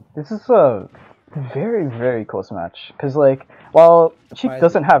interesting. This is a very, very close match. Because, like, while Cheek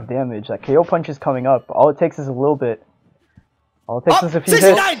doesn't have damage, that KO punch is coming up. All it takes is a little bit. All it takes is a few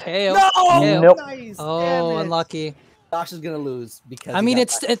hits. Nope. Nice. Oh, unlucky. Josh is gonna lose because I mean,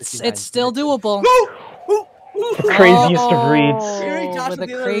 it's still doable. The craziest of reads. With the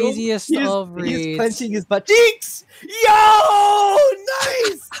craziest of reads. He's clenching his butt cheeks. Yo,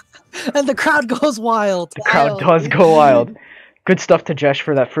 nice. And the crowd goes wild. The crowd does go wild. Good stuff to Jesh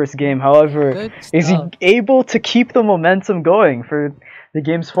for that first game. However, is he able to keep the momentum going for the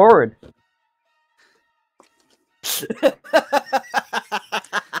games forward?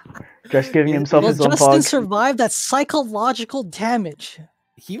 Just giving himself his own Justin pog. survived that psychological damage.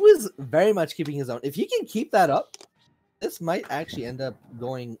 He was very much keeping his own. If he can keep that up, this might actually end up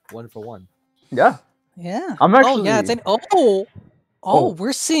going 1-for-1. Yeah. Yeah. I'm actually.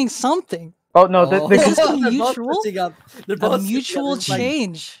 We're seeing something. Oh no, this is a mutual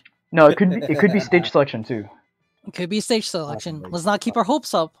change. No, it could be stage selection too. It could be stage selection. Let's not keep our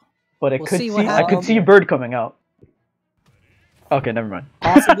hopes up. But I could see a bird coming out. Okay, never mind.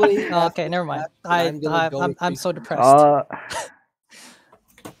 Possibly. Okay, never mind. I'm so depressed.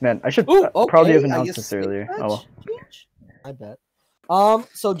 Man, I should probably have announced this earlier. Oh well. I bet.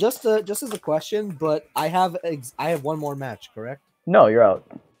 So just as a question, but I have one more match, correct? No, you're out.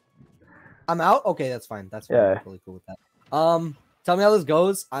 I'm out? Okay, that's fine. That's fine. Yeah. I'm totally cool with that. Tell me how this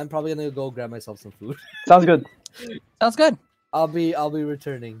goes. I'm probably gonna go grab myself some food. Sounds good. Sounds good. I'll be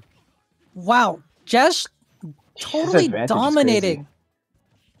returning. Wow. Jesh totally dominating.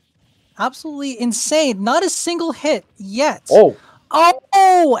 Absolutely insane. Not a single hit yet. Oh,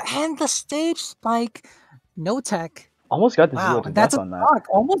 and the stage spike No tech. Almost got the Wow, 0 to that's death a on that. stock.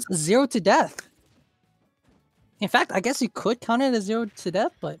 Almost 0 to death. In fact, I guess you could count it as 0 to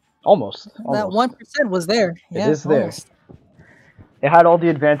death, but Almost. that 1% was there. It is there. Almost. It had all the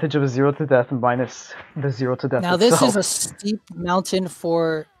advantage of a 0 to death minus the 0 to death Now itself. this is a steep mountain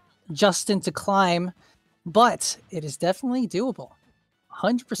for Justin to climb, but it is definitely doable.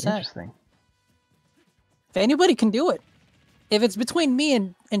 100%. Interesting. If anybody can do it. If it's between me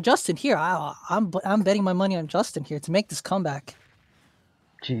and Justin here, I'm betting my money on Justin here to make this comeback.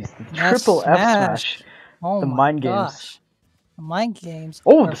 Jeez, the triple F smash. Oh the my mind gosh. games. The mind games.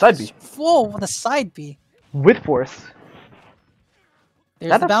 Oh, the side B. Whoa, the side B. With force. There's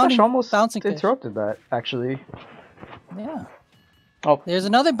That the F smash almost bouncing fish. interrupted that, actually. Yeah. Oh. There's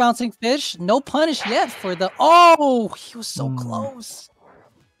another bouncing fish. No punish yet for the... Oh, he was so close.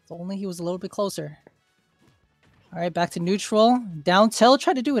 If only he was a little bit closer. All right, back to neutral. Down tilt.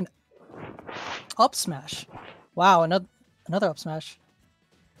 Try to do an up smash. Wow, another up smash.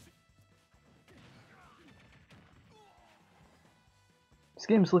 This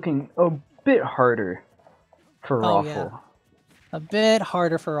game's looking a bit harder for Raffle. Yeah. A bit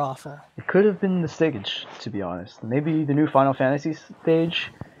harder for Raffle. It could have been the stage, to be honest. Maybe the new Final Fantasy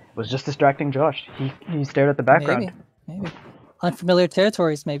stage was just distracting Josh. He stared at the background. Maybe. Unfamiliar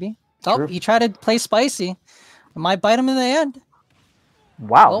territories, maybe. True. Oh, he tried to play spicy. It might bite him in the end.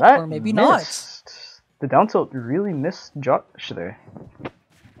 Wow, that or maybe missed. The down tilt really missed Josh there.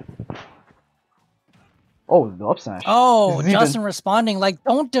 Oh, the up smash. Oh, Justin responding like,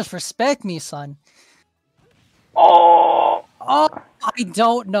 don't disrespect me, son. Oh! Oh, I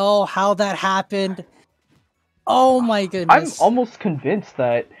don't know how that happened. Oh my goodness. I'm almost convinced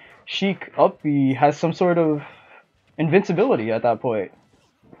that Sheik up B has some sort of invincibility at that point.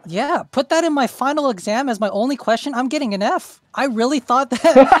 Yeah, put that in my final exam as my only question. I'm getting an F. I really thought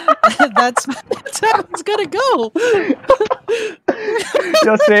that that's how it was gonna go.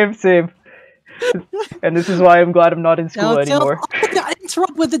 Yo, same. And this is why I'm glad I'm not in school anymore. Oh,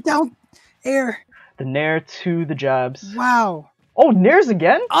 interrupt with the down air. The nair to the jabs. Wow. Oh, nairs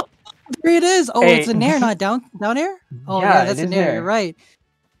again? Oh, there it is. Oh, hey, it's a nair, not down air? Oh, yeah, that's a nair. You're right.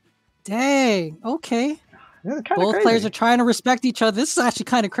 Dang. Okay. Both players are trying to respect each other. This is actually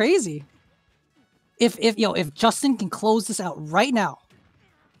kind of crazy. If Justin can close this out right now,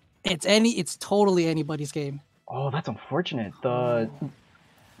 it's totally anybody's game. Oh, that's unfortunate. The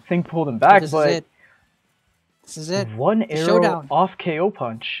thing pulled him back, but this is it. One arrow Showdown. Off KO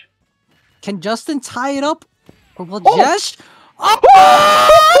punch. Can Justin tie it up? Or will Jesh?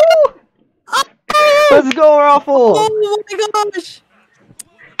 Oh! Let's go, Raffle! Oh my gosh!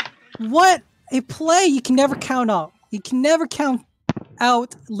 What a play you can never count out. You can never count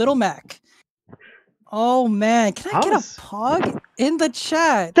out Little Mac. Oh man, can I get a pog in the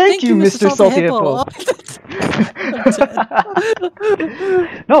chat? Thank you, Mr. Salty Hippo.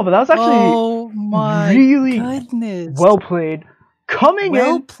 No, but that was actually really well played. Coming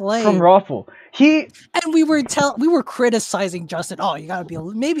in from Raffle. And we were criticizing Justin. Oh, you gotta be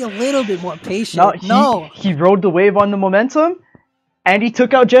maybe a little bit more patient. No, he rode the wave on the momentum, and he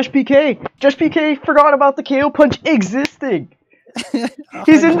took out Jesh PK. Jesh PK forgot about the KO punch existing.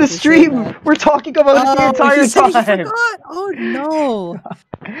 He's in the stream. We're talking about it the entire time. He forgot. Oh no!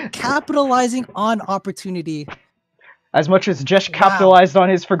 Capitalizing on opportunity. As much as Jesh capitalized on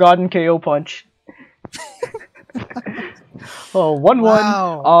his forgotten KO punch. Oh, 1-1.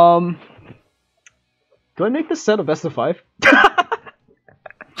 Wow. Do I make this set a best of 5?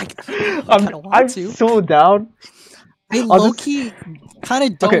 I'm so down. I low-key kind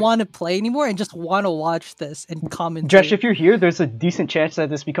of don't want to play anymore and just want to watch this and comment. Josh, if you're here, there's a decent chance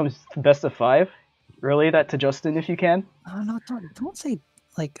that this becomes best of 5. Relay that to Justin if you can. No, don't say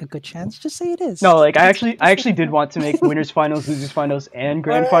like a good chance. Just say it is. No, like I actually did want to make winners finals, losers finals, and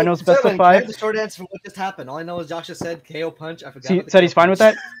grand finals best of 5. The short answer for what just happened. All I know is Josh just said KO punch. I forgot. He said he's fine with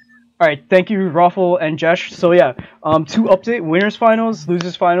that. All right, thank you, Raffle and Jesh. So yeah, to update winners finals,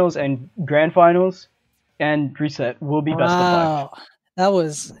 losers finals, and grand finals, and reset will be best of 5. That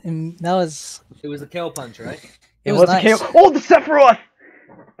was. It was a KO punch, right? It was nice. a KO. Oh, the Sephiroth!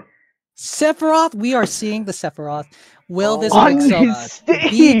 Sephiroth, we are seeing the Sephiroth. Will this on mix his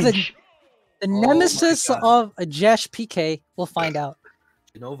be stage? the nemesis of a Jesh PK? We'll find out.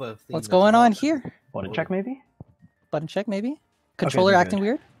 What's going on here? Button check maybe? Button check maybe? Controller acting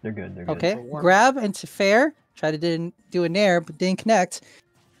weird? They're good. Okay, grab into fair. Try to do a nair, but didn't connect.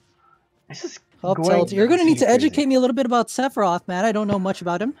 You're going to need to educate me a little bit about Sephiroth, man. I don't know much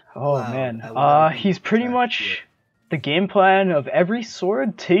about him. Oh, man. He's pretty much the game plan of every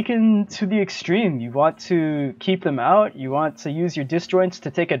sword taken to the extreme. You want to keep them out. You want to use your disjoints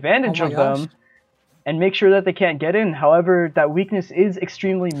to take advantage of them. and make sure that they can't get in. However, that weakness is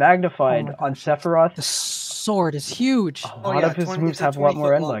extremely magnified my on gosh. Sephiroth. The sword is huge. A lot of his moves have a lot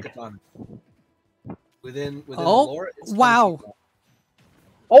more end lag. Within the Oh, lore, it's 20 wow. feet long.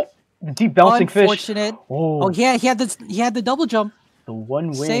 Oh, the deep bouncing fish. Unfortunate. Oh yeah, he had the double jump. The one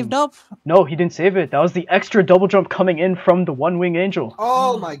wing. Saved up. No, he didn't save it. That was the extra double jump coming in from the one wing angel.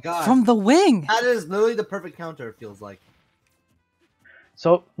 Oh my god. From the wing. That is literally the perfect counter, it feels like.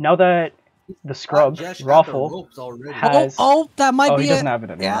 So now that the scrub, Raffle, has... that might be he it. doesn't have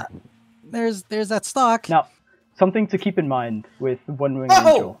it anymore. Yeah. There's that stock. Now, something to keep in mind with one wing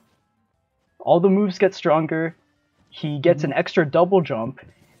angel. All the moves get stronger. He gets an extra double jump,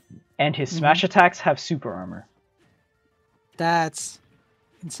 and his smash attacks have super armor. That's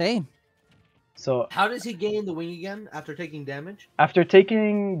insane. So how does he gain the wing again after taking damage? After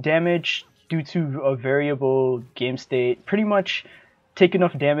taking damage due to a variable game state, pretty much take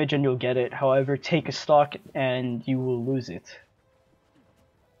enough damage and you'll get it. However, take a stock and you will lose it.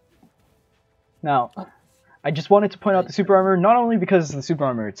 Now, I just wanted to point out the super armor, not only because the super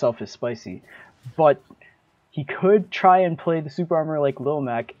armor itself is spicy, but he could try and play the super armor like Lil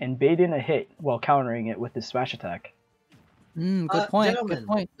Mac and bait in a hit while countering it with his smash attack. Good point. Gentlemen, good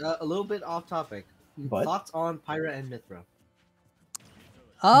point. A little bit off topic. What? Thoughts on Pyra and Mithra?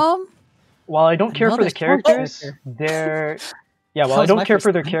 While I don't care for the characters, while I don't care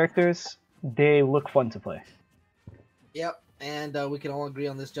for their characters, they look fun to play. Yep, and we can all agree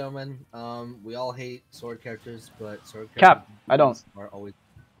on this, gentlemen. We all hate sword characters, but sword characters Cap, I don't. Are always...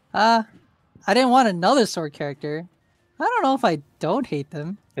 I didn't want another sword character. I don't know if I don't hate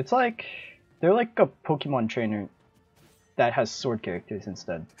them. It's like they're like a Pokemon trainer that has sword characters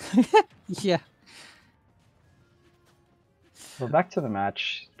instead. Yeah. Well, back to the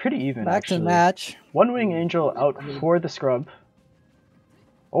match. Pretty even, Back actually. to the match. One wing angel out for the scrub.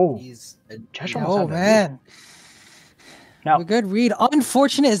 Oh, Josh oh man. Now, a good read.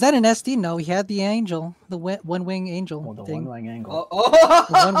 Unfortunate. Is that an SD? No, he had the angel, the one wing angel. the thing. one wing angle.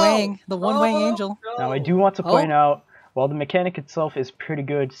 The one wing angel. Now I do want to point out, while the mechanic itself is pretty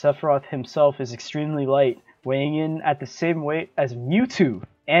good, Sephiroth himself is extremely light, weighing in at the same weight as Mewtwo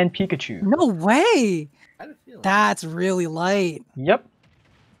and Pikachu. No way! That's really light. Yep.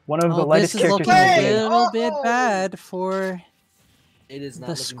 One of the lightest characters in the game. This is looking a little bit bad for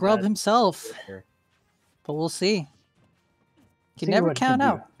the scrub himself. But we'll see. You can never count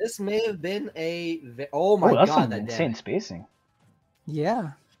out. This may have been a... Oh my god, that's insane spacing.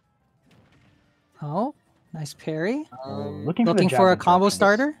 Yeah. Oh, nice parry. Looking for a combo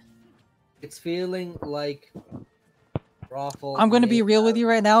starter? It's feeling like Raffle. I'm going to be real with you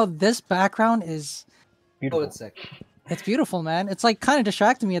right now. This background is... beautiful. Oh, it's sick. It's beautiful, man. It's like kind of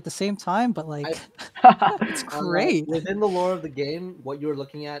distracting me at the same time, but like... it's great. Within the lore of the game, what you're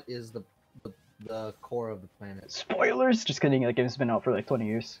looking at is the core of the planet. Spoilers! Just kidding, that game's been out for like 20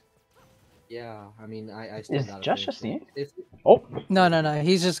 years. Yeah, I mean, I still Is Josh just it. Oh! No,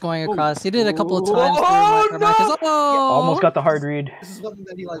 he's just going across. He did it a couple of times. Almost got the hard read. This is something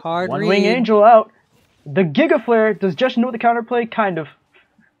that he likes. Hard One read. wing angel out. The Giga Flare, does Josh know the counterplay? Kind of.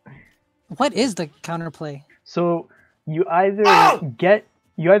 What is the counterplay? So, you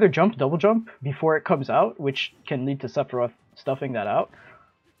either jump, double jump before it comes out, which can lead to Sephiroth stuffing that out,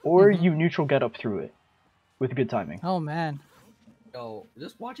 or you neutral get up through it with good timing. Oh man. No,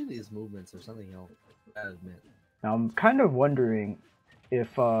 just watching these movements or something else, I admit. Now I'm kind of wondering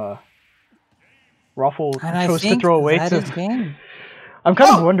if Raffle And chose to throw away that is game. I'm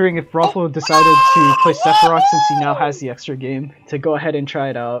kind of wondering if Raffle decided to play Sephiroth since he now has the extra game to go ahead and try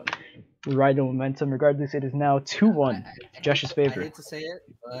it out. Ride the momentum. Regardless, it is now 2-1. Josh's favorite. I hate to say it,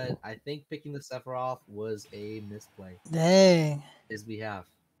 but I think picking the Sephiroth was a misplay. Dang. His behalf.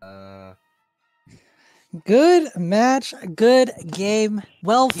 Good match, good game,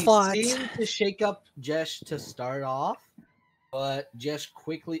 well fought. He seemed to shake up Jesh to start off, but Jesh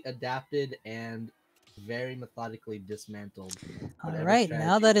quickly adapted and very methodically dismantled. All right,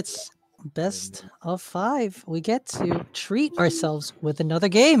 now that it's best of 5, we get to treat ourselves with another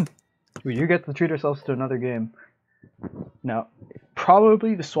game. We do get to treat ourselves to another game. Now,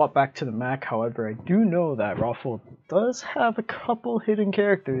 probably to swap back to the Mac, however, I do know that Raffle does have a couple hidden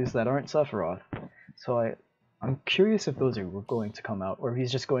characters that aren't Sephiroth. So I'm curious if those are going to come out, or if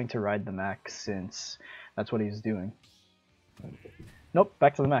he's just going to ride the Mac since that's what he's doing. Nope,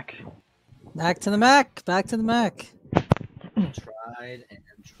 back to the Mac. Back to the Mac, back to the Mac. Tried and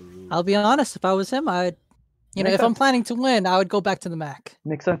true. I'll be honest, if I was him, I'd, if I'm planning to win, I would go back to the Mac.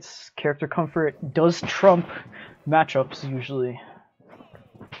 Makes sense. Character comfort does trump matchups usually.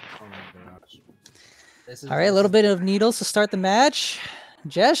 Oh my gosh. All right, a little bit of needles to start the match.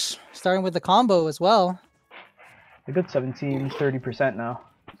 Jesh starting with the combo as well. A good 17, 30% now.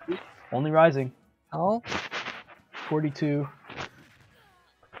 Only rising. Oh, 42.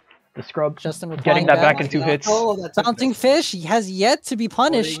 The scrub Justin getting replying that back. back in 2 hits. Oh, that's Bouncing fish. He has yet to be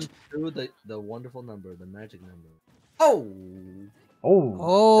punished. Through the wonderful number, the magic number. Oh.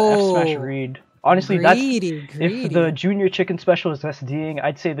 Oh, the F smash read. Honestly, greedy, if greedy. the junior chicken special is SDing,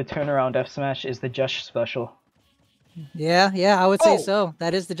 I'd say the turnaround F smash is the Jesh special. Yeah, I would say Oh. so.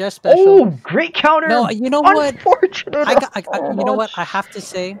 That is the Jesh special. Oh, great counter! No, you know what? Unfortunate. You know what? I have to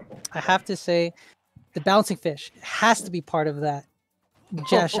say, the bouncing fish has to be part of that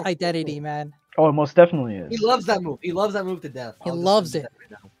Jesh identity, man. Oh, it most definitely is. He loves that move. He loves that move to death. He loves it.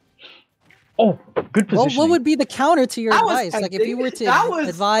 Right now. Oh, good position. What would be the counter to your That was advice? Like, if you were to tempting.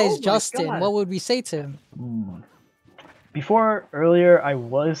 advise Oh my Justin, God. what would we say to him? Before, earlier, I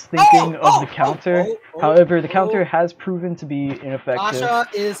was thinking of the counter. However, the counter has proven to be ineffective.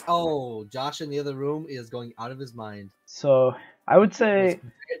 Josh in the other room is going out of his mind. So, I would say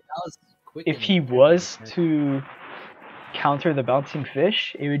That was quick if and he dirty. was to counter the bouncing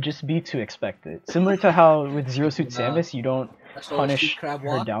fish, it would just be to expect it. Similar to how with Zero Suit Samus, you don't Special punish street crab her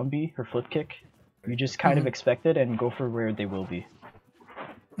walk. down B, her flip kick. You just kind of expect it and go for where they will be.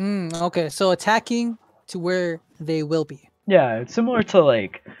 Okay, so attacking to where they will be. Yeah, it's similar to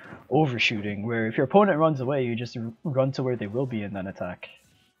like overshooting, where if your opponent runs away, you just run to where they will be and then attack.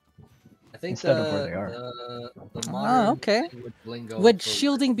 I think instead of where they are. The modern okay. language lingo Would for-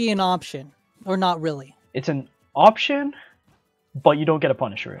 shielding be an option, or not really? It's an option, but you don't get a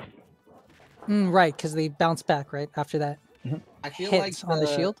punish for it. Right, because they bounce back right after that. I feel hits like on the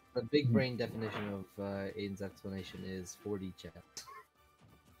shield? The big brain definition of Aiden's explanation is 4D chess.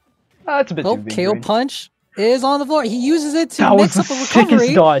 It's a bit Oh, too big. KO brain. punch is on the floor. He uses it to That was mix the up a recovery.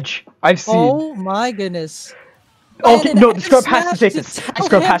 sickest dodge I've seen. Oh my goodness. Okay, And no, an the scrub has to F take smash this. to The tell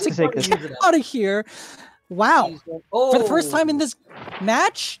scrub him has to to take this. get out of here. Wow. For the first time in this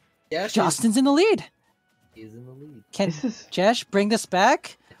match, Yeah, Justin's in the lead. he's in the lead. Can This is Jesh bring this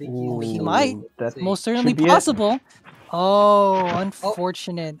back? I think Ooh, he the might. lead. That See. Most certainly should be it. possible. Oh,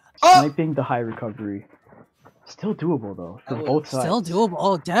 unfortunate. sniping the high recovery. Still doable though for That both was sides. Still doable.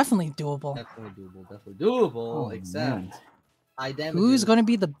 Oh, definitely doable. Definitely doable. Definitely doable. Oh, except man. high damage. Who's going to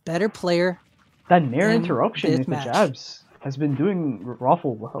be the better player? That Nair in interruption this with the match? jabs has been doing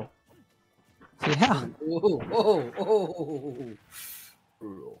Raffle well. Yeah.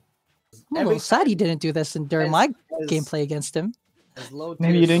 Brutal. I'm a little sad he didn't do this during my gameplay against him.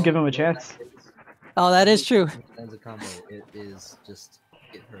 Maybe you didn't give him a chance. Oh, that is true. As a combo, it is just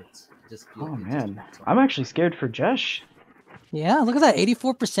it hurts. Just Oh it just man, hurts. I'm actually scared for Jesh. Yeah, look at that.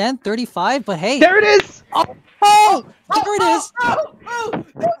 84%, 35, but hey. There it is! Oh, there it is.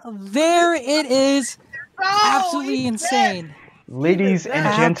 There it is. Absolutely insane. Ladies and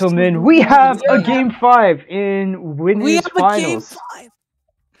Absolutely gentlemen, we have a insane. Game 5 in We winners have a game finals. 5.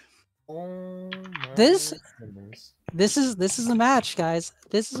 Oh my This- goodness. This is a match, guys.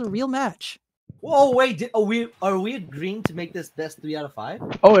 This is a real match. Whoa, wait! Are we agreeing to make this best 3 out of 5?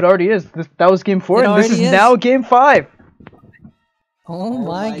 Oh, it already is. That was Game 4, It and this is already is. now Game 5. Oh,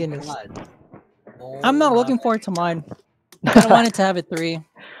 my goodness. God. Oh I'm not my looking forward to mine. I wanted to have it 3. To be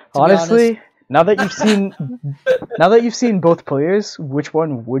Honestly, now that you've seen both players, which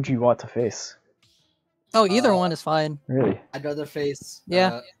one would you want to face? Oh, either one is fine. Really? I'd rather face.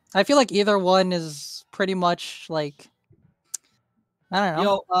 Yeah. I feel like either one is pretty much like, I don't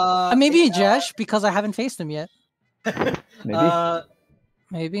know. Maybe Jesh because I haven't faced him yet.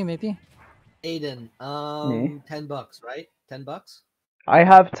 Maybe. Maybe. Aiden, Me? $10, right? $10? I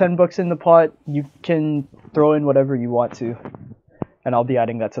have 10 bucks in the pot. You can throw in whatever you want to, and I'll be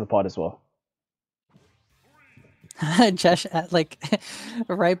adding that to the pot as well. Jesh, like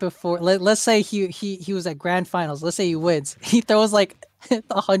right before, let's say he was at grand finals. Let's say he wins. He throws like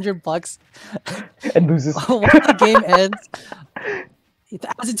 $100. And loses. Once the game ends, he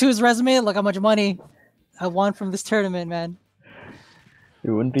adds it to his resume. Look how much money I won from this tournament, man.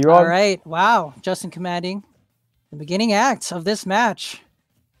 You wouldn't be wrong. All right, wow, Justin commanding the beginning act of this match.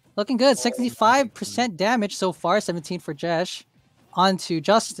 Looking good. 65% damage so far. 17 for Jesh. On to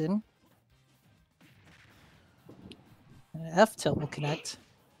Justin. F tilt will connect.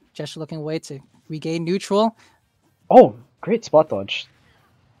 Jesh looking away to regain neutral. Oh, great spot dodge.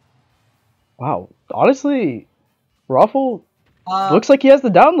 Wow. Honestly, Raffle looks like he has the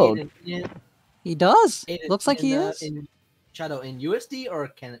download. He does. Aiden, Looks like he is. In Shadow, in USD or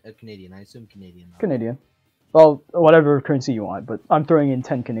Canadian? I assume Canadian. Canadian. Well, whatever currency you want, but I'm throwing in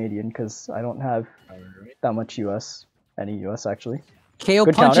 10 Canadian because I don't have that much US. Any US, actually. KO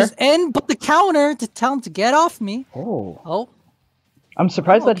Good punches counter. in, but the counter to tell him to get off me. Oh. Oh, I'm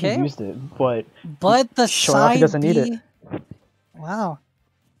surprised that okay. he used it, but the showing off he side doesn't need B. it. Wow.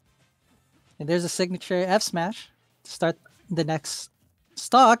 And there's a signature F smash to start the next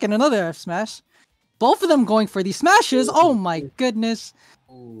stock, and another F smash. Both of them going for these smashes. Oh my goodness.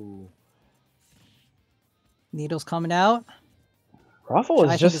 Ooh. Needles coming out. Raffle I is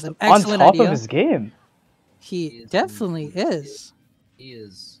think just it's an on excellent top idea. of his game. He definitely is. He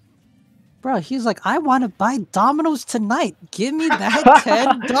is. Bro, he's like, I want to buy Domino's tonight. Give me that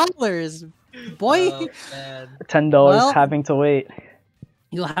 $10. Boy. Oh, man. $10 Well, having to wait.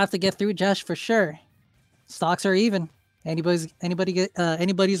 You'll have to get through Josh for sure. Stocks are even. Anybody's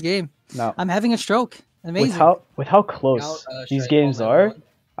game. No. I'm having a stroke. Amazing. With how close these games are,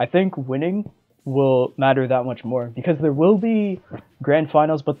 I think winning will matter that much more, because there will be grand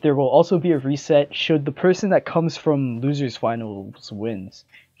finals, but there will also be a reset should the person that comes from losers finals wins,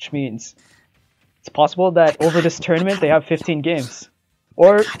 which means it's possible that over this tournament they have 15 games.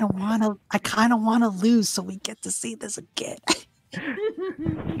 Or I kind of wanna lose so we get to see this again.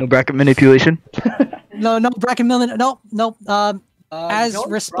 No bracket manipulation. No bracket million. No. As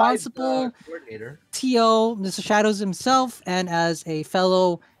don't responsible bribe the coordinator. TO, Mr. Shadows himself, and as a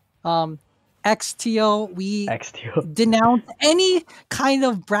fellow ex-TO, we denounce any kind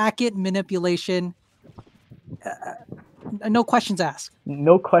of bracket manipulation. No questions asked.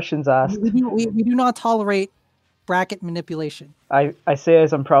 No questions asked. We do not tolerate bracket manipulation. I say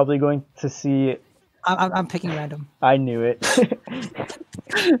as I'm probably going to see. I'm picking random. I knew it.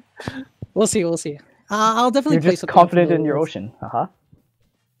 We'll see. I'll definitely You're play just something confident in your ocean.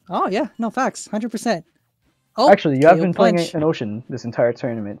 Oh yeah, no facts, 100%. Oh, actually, you have been playing an ocean this entire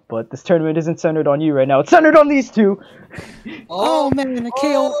tournament, but this tournament isn't centered on you right now. It's centered on these two. Oh man, a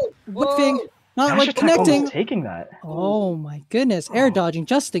KO whipping, not like connecting. Taking that. Oh my goodness, air dodging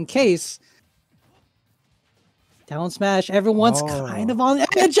just in case. Down smash. Everyone's kind of on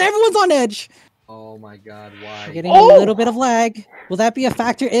edge. Everyone's on edge. Oh my god, why? We're getting a little bit of lag. Will that be a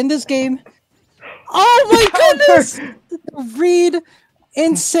factor in this game? Oh my goodness! Read,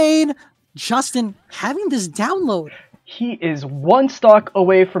 insane. Justin having this download. He is one stock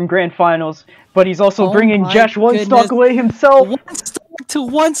away from grand finals, but he's also bringing Jesh one stock away himself. One stock to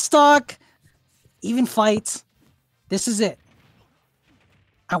one stock. Even fights. This is it.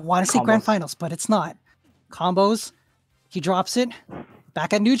 I want to say grand finals, but it's not. Combos. He drops it.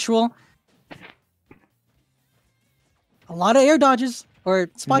 Back at neutral. A lot of air dodges. Or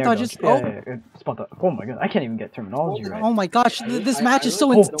spot dodges. Spot dodge. Oh my god, I can't even get terminology right. Oh my gosh, this match is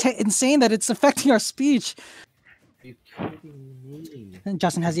so insane that it's affecting our speech. And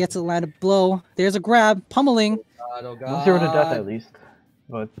Justin has yet to land a blow. There's a grab, pummeling. Oh god. 0 to death at least.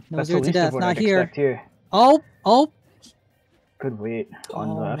 But no that's 0 the to least death, of what not I'd here. expect here. Oh. Good weight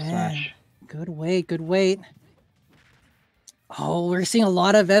on the F smash. Good weight. Oh, we're seeing a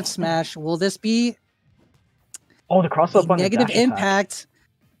lot of F smash. Will this be the cross up on negative the impact? Attack.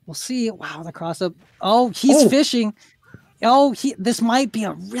 We'll see. Wow, the cross up. Oh, he's fishing. Oh, this might be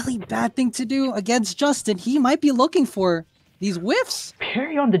a really bad thing to do against Justin. He might be looking for these whiffs.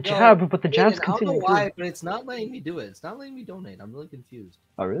 Parry on the jab, but the jab's continue. I don't know why, but it's not letting me do it. It's not letting me donate. I'm really confused.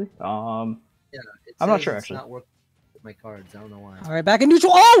 Oh, really? Yeah, I'm not sure actually. It's not working with my cards. I don't know why. All right, back in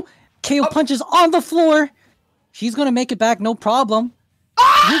neutral. Oh, KO punches on the floor. She's gonna make it back, no problem.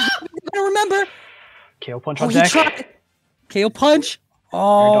 You're gonna remember. KO punch on deck. KO punch.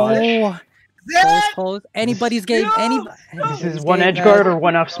 Oh, close. Anybody's game. This is one edge guard or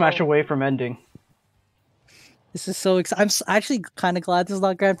one up smash away from ending. This is so exciting. I'm actually kind of glad this is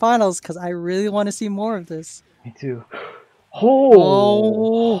not grand finals because I really want to see more of this. Me too. That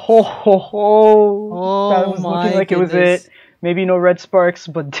was looking like it was it. Maybe no red sparks,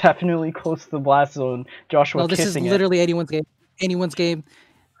 but definitely close to the blast zone. Joshua this kissing is literally anyone's game.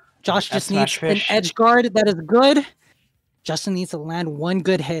 Josh just needs an edge guard that is good. Justin needs to land one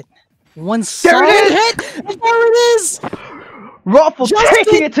good hit. One solid hit! There it is! Raffle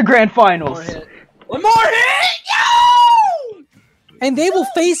taking it to grand finals! One more hit! Yo! And they will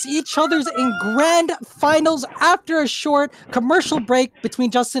face each other's in grand finals after a short commercial break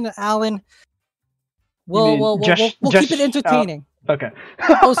between Justin and Alan. We'll keep it entertaining. Okay.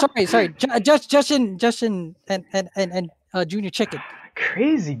 Sorry. Justin and Junior Chicken.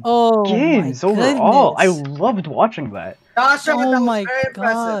 Crazy games overall. I loved watching that. Oh my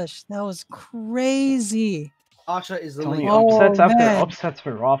gosh, that was crazy. Asha is literally upsets after upsets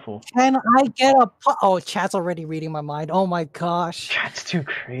for Raffle. Can I get a chat's already reading my mind. Oh my gosh. Chat's too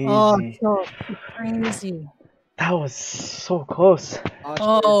crazy. Oh, so crazy. That was so close.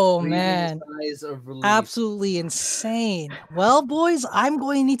 Oh, Breathing man. sighs of relief. Absolutely insane. Well, boys, I'm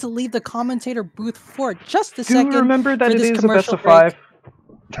going to need to leave the commentator booth for just a Do second remember that for it this is a best commercial of break.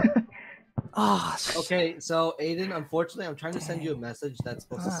 5. Oh, Okay, so Aiden, unfortunately, I'm trying to send you a message that's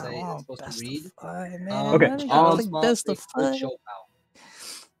supposed to say, it's supposed to read. Man. Okay, Why do you Shadow gotta play Small best of takes full 5? show power.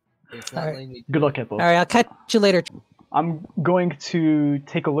 It's not Alright. letting me do Good it. luck, Hippo. All right, I'll catch you later. I'm going to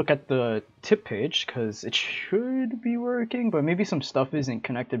take a look at the tip page because it should be working, but maybe some stuff isn't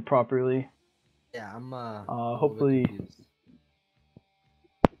connected properly. Yeah, I'm a little bit Hopefully, confused.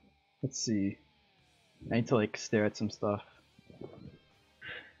 let's see. I need to like stare at some stuff.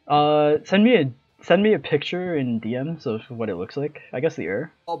 Send me a picture in DMs of what it looks like. I guess the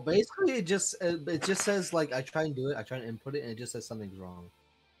error. Oh, basically, it just says like I try and do it, I try and input it, and it just says something's wrong.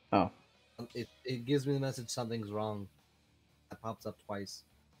 Oh. It gives me the message something's wrong. That pops up twice,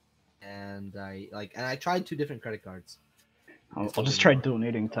 and I tried 2 different credit cards. I'll just try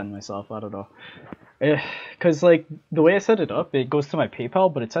donating 10 myself. I don't know. Because like the way I set it up, it goes to my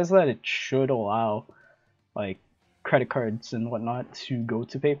PayPal, but it says that it should allow like credit cards and whatnot to go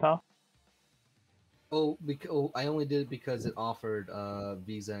to PayPal. I only did it because it offered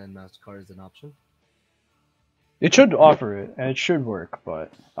Visa and MasterCard as an option. It should offer it, and it should work,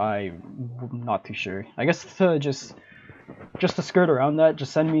 but I'm not too sure. I guess to just to skirt around that,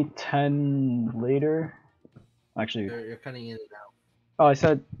 just send me 10 later. Actually, You're cutting in and out. oh, I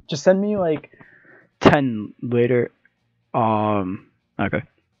said just send me like 10 later. Okay.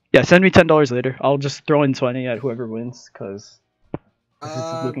 Yeah, send me $10 later. I'll just throw in 20 at whoever wins, because this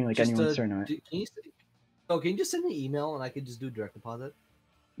is looking like anyone's tournament. Can you just send me an email and I can just do direct deposit?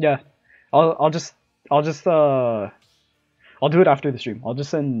 Yeah, I'll do it after the stream. I'll just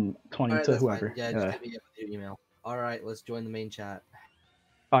send 20 to whoever. Fine. Yeah, just hit me up with your email. All right, let's join the main chat.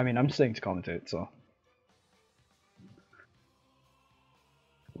 I mean, I'm staying to commentate, so.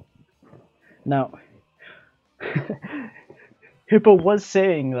 Now, Hippo was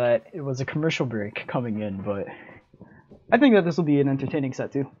saying that it was a commercial break coming in, but I think that this will be an entertaining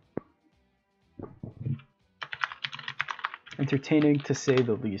set too. Entertaining to say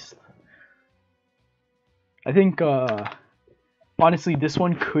the least. I think, honestly, this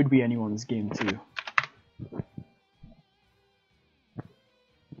one could be anyone's game too.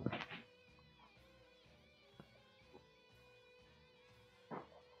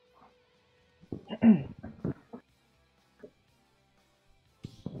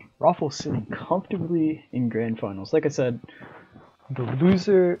 Raffle sitting comfortably in grand finals. Like I said,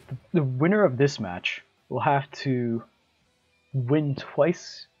 the winner of this match will have to win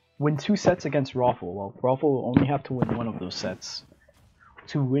 2 sets against Raffle. Well, Raffle will only have to win 1 of those sets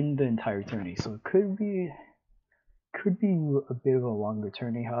to win the entire tourney. So it could be a bit of a longer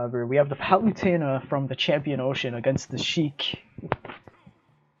tourney. However, we have the Palutena from the Champion Ocean against the Sheik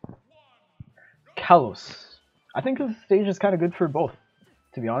Kalos. I think the stage is kind of good for both,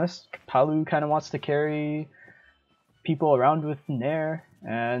 to be honest. Palu kind of wants to carry people around with Nair,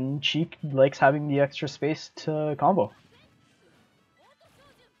 and Sheik likes having the extra space to combo.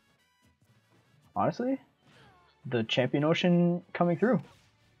 Honestly, the Champion Ocean coming through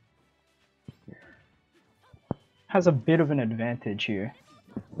has a bit of an advantage here.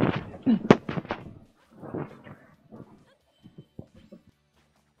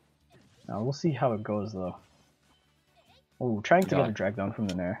 Now we'll see how it goes though. Oh, trying to get a drag down from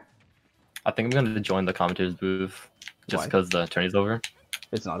the Nair. I think I'm gonna join the commentator's booth just because the tourney's over.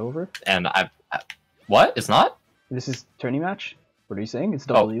 It's not over? And what? It's not? This is tourney match? What are you saying? It's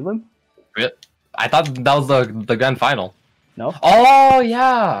double elim? I thought that was the grand final. No? Oh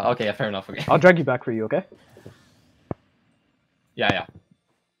yeah. Okay, yeah, fair enough. Okay. I'll drag you back for you, okay? Yeah.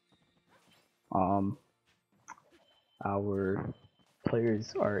 Our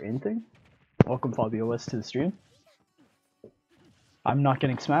players are in thing. Welcome Fabio to the stream. I'm not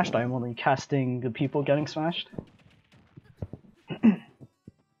getting smashed, I am only casting the people getting smashed.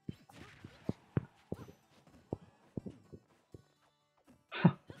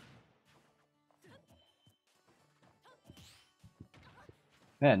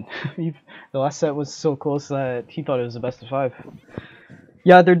 Man, the last set was so close that he thought it was a best of 5.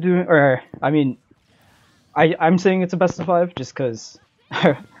 Yeah, they're doing, or I mean, I'm saying it's a best of 5 just because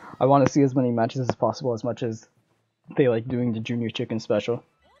I want to see as many matches as possible, as much as they like doing the Junior Chicken special.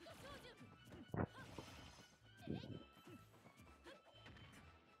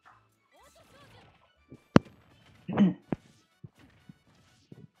 That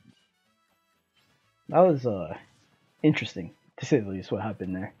was interesting, to say the least, what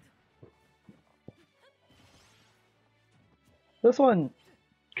happened there. This one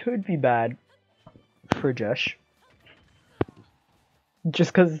could be bad for Jesh.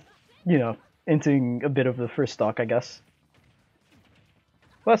 just because, you know, entering a bit of the first stock, I guess.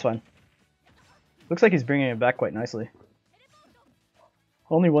 Well, that's fine. Looks like he's bringing it back quite nicely.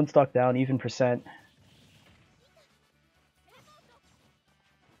 Only one stock down, even percent.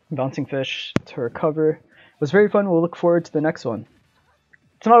 Bouncing fish to recover. It was very fun. We'll look forward to the next one.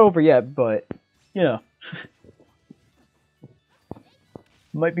 It's not over yet, but, you know.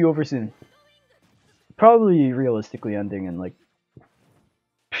 Might be over soon. Probably realistically ending in like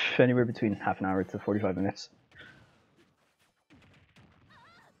anywhere between half an hour to 45 minutes.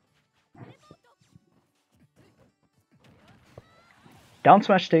 Down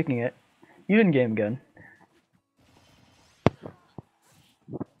smash taking it. Even game again.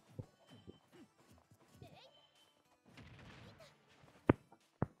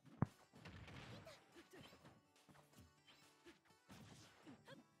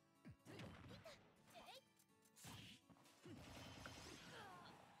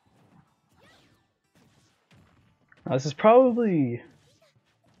 Now, this is probably,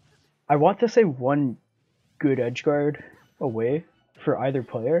 I want to say, one good edge guard away for either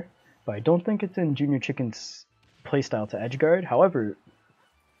player, but I don't think it's in Junior Chicken's playstyle to edge guard. However,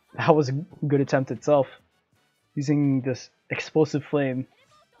 that was a good attempt itself, using this explosive flame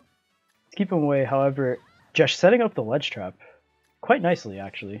to keep him away. However, just setting up the ledge trap quite nicely,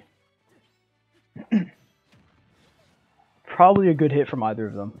 actually. Probably a good hit from either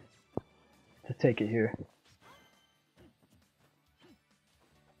of them to take it here.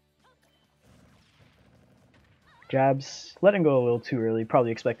 Jabs, letting go a little too early,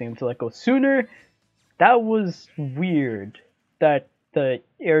 probably expecting him to let go sooner. That was weird that the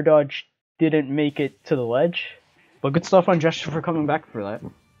air dodge didn't make it to the ledge, but good stuff on Gesture for coming back for that.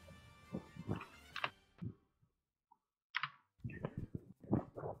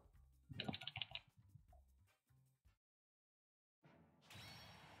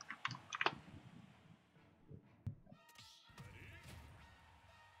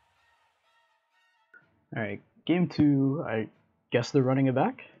 Alright, game 2, I guess they're running it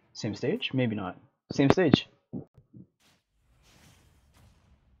back. Same stage? Maybe not. Same stage.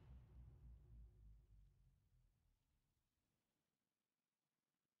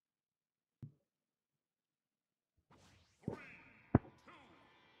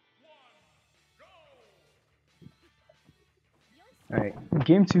 Alright,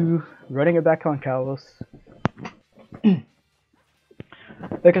 game 2, running it back on Kalos.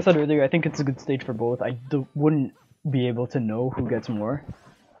 Like I said earlier, I think it's a good stage for both. I wouldn't be able to know who gets more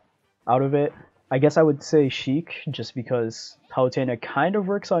out of it. I guess I would say Sheik, just because Palutena kind of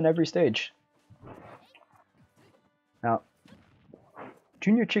works on every stage. Now,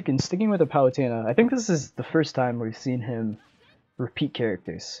 Junior Chicken, sticking with the Palutena, I think this is the first time we've seen him repeat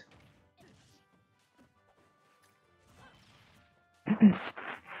characters.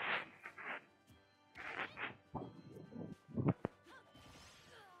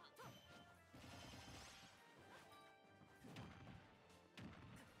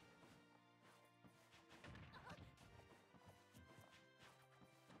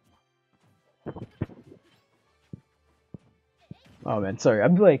 Oh man, sorry,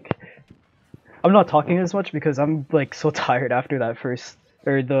 I'm not talking as much because I'm like so tired after that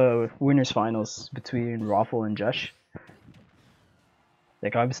the winners finals between Raffle and Josh.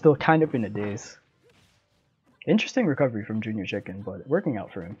 Like, I'm still kind of in a daze. Interesting recovery from Junior Chicken, but working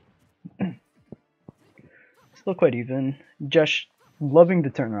out for him. Still quite even. Josh loving the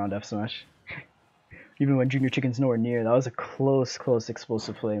turnaround F smash. Even when Junior Chicken's nowhere near, that was a close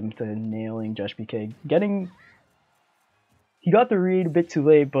explosive flame to nailing Josh BK. He got the read a bit too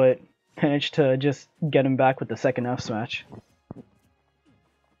late, but managed to just get him back with the second F smash.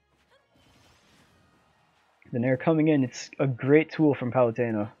 The Nair coming in, it's a great tool from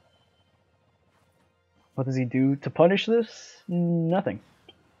Palutena. What does he do to punish this? Nothing.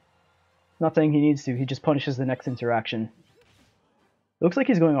 Not saying he needs to, he just punishes the next interaction. Looks like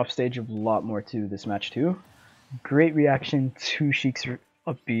he's going off stage a lot more too this match too. Great reaction to Sheik's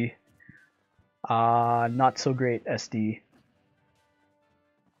up B. Not so great SD.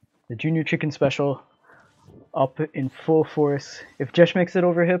 The Junior Chicken special up in full force. If Jesh makes it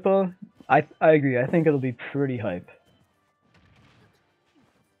over Hippo, I agree. I think it'll be pretty hype.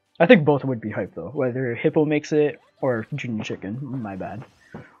 I think both would be hype though, whether Hippo makes it or Junior Chicken, my bad,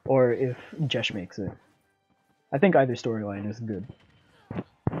 or if Jesh makes it. I think either storyline is good.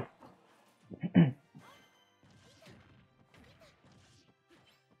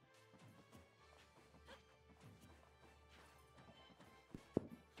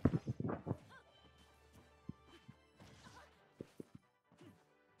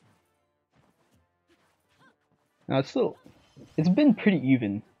 Now it's it's been pretty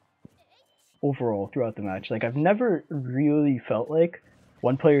even overall throughout the match. Like, I've never really felt like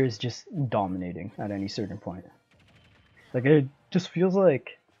one player is just dominating at any certain point. Like, it just feels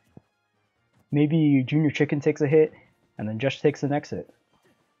like maybe Junior Chicken takes a hit, and then Josh takes the next hit.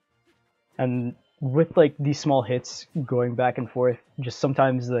 And with like these small hits going back and forth, just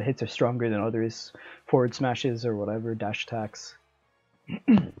sometimes the hits are stronger than others. Forward smashes or whatever, dash attacks.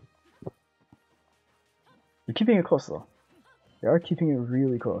 They're keeping it close though. They are keeping it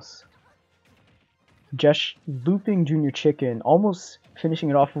really close. Jesh looping Junior Chicken, almost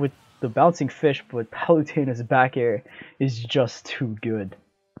finishing it off with the bouncing fish, but Palutena's back air is just too good.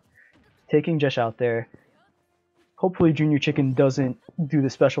 Taking Jesh out there. Hopefully Junior Chicken doesn't do the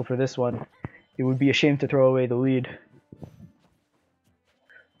special for this one. It would be a shame to throw away the lead.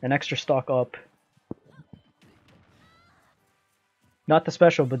 An extra stock up. Not the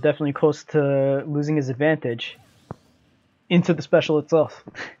special, but definitely close to losing his advantage. Into the special itself.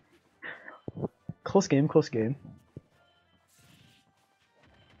 Close game, close game.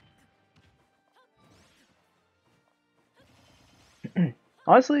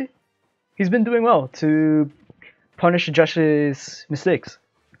 Honestly, he's been doing well to punish Josh's mistakes.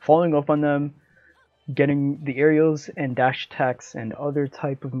 Following up on them, getting the aerials and dash attacks and other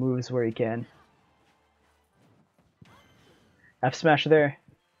type of moves where he can. F smash there.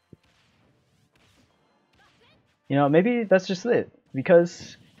 You know, maybe that's just it.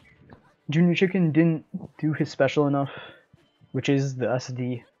 Because Junior Chicken didn't do his special enough, which is the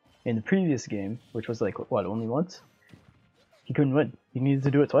SD in the previous game, which was like, what, only once? He couldn't win. He needed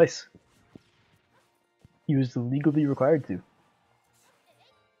to do it twice. He was legally required to.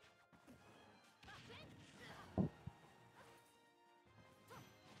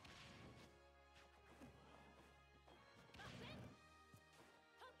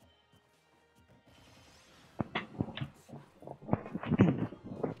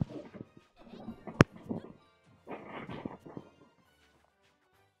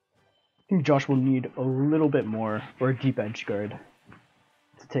 I think Josh will need a little bit more, or a deep edge guard,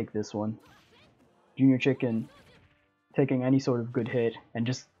 to take this one. Junior Chicken taking any sort of good hit and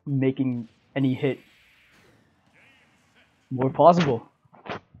just making any hit more plausible.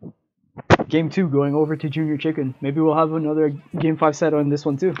 Game 2 going over to Junior Chicken. Maybe we'll have another Game 5 set on this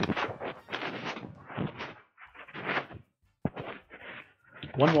one too.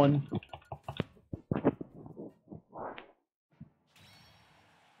 1-1.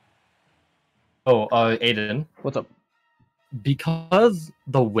 Oh, Aiden. What's up? Because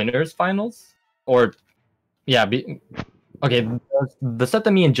the winners finals, or yeah, okay, the set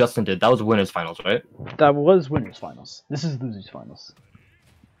that me and Justin did, that was winners finals, right? That was winners finals. This is losers finals.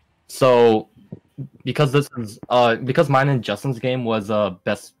 So, because this is because mine and Justin's game was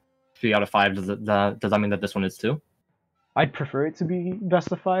best 3 out of 5, does that mean that this one is too? I'd prefer it to be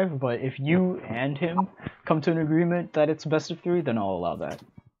best of 5, but if you and him come to an agreement that it's best of 3, then I'll allow that.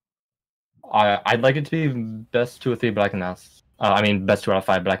 I'd like it to be best 2 or 3, but I can ask. I mean, best 2 out of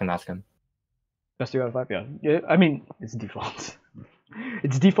 5, but I can ask him. Best 2 out of 5, yeah. Yeah, I mean, it's default.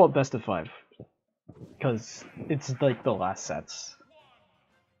 It's default best of 5. Because it's like the last sets.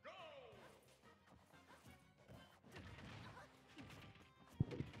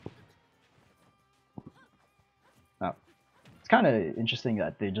 Now, it's kind of interesting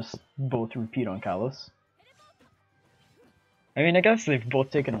that they just both repeat on Kalos. I mean, I guess they've both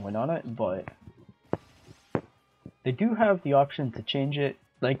taken a win on it, but they do have the option to change it.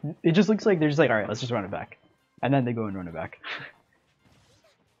 Like, it just looks like they're just like, alright, let's just run it back. And then they go and run it back.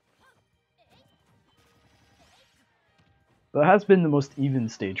 But it has been the most even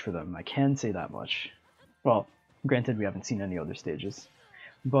stage for them, I can say that much. Well, granted we haven't seen any other stages.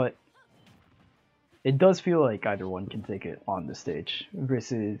 But it does feel like either one can take it on the stage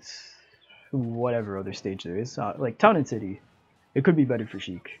versus whatever other stage there is. Like Town and City, it could be better for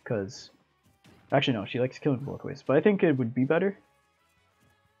Sheik, because... Actually no, she likes killing both ways, but I think it would be better.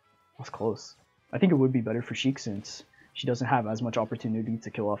 That's close. I think it would be better for Sheik since she doesn't have as much opportunity to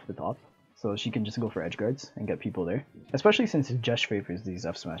kill off the top. So she can just go for edge guards and get people there. Especially since Jesh favors these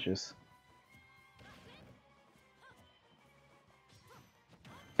F smashes.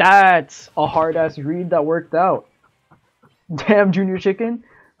 That's a hard ass read that worked out. Damn, Junior Chicken.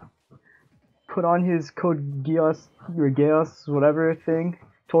 Put on his code Geos, or Geos, whatever thing.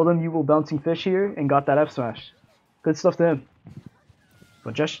 Told him you will bouncing fish here and got that F smash. Good stuff to him.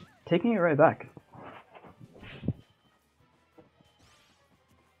 But Jesh taking it right back.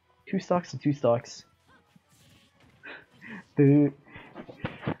 2 stocks to 2 stocks.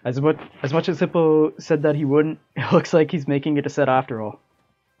 As much as Hippo said that he wouldn't, it looks like he's making it a set after all.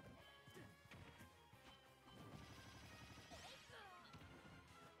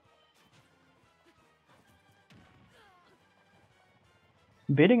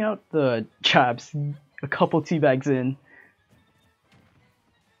 baiting out the chaps, a couple teabags in.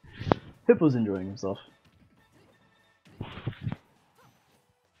 Hippo's enjoying himself.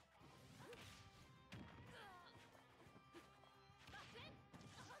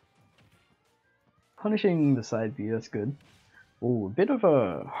 Punishing the side B, that's good. Ooh, a bit of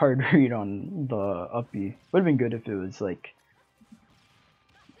a hard read on the up B. Would have been good if it was like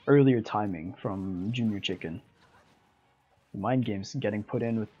earlier timing from Junior Chicken. Mind games getting put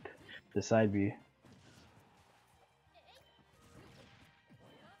in with the side B.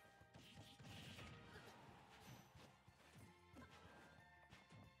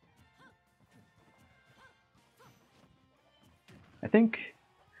 I think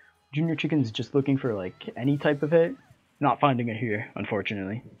Junior Chicken's just looking for like any type of hit. Not finding it here,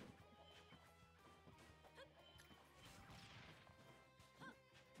 unfortunately.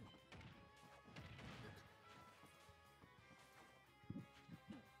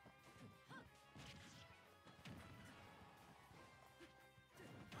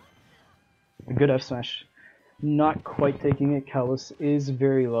 A good F smash. Not quite taking it. Callus is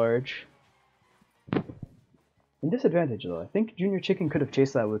very large. In disadvantage though. I think Junior Chicken could have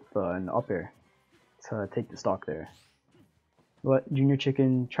chased that with an up air to take the stock there. But Junior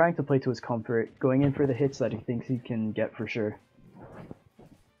Chicken trying to play to his comfort, going in for the hits that he thinks he can get for sure.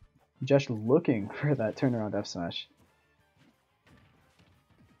 Just looking for that turnaround F smash.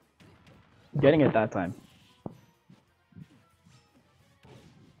 Getting it that time.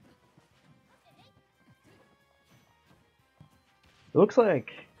 It looks like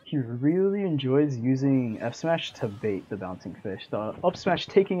he really enjoys using F smash to bait the bouncing fish. The up smash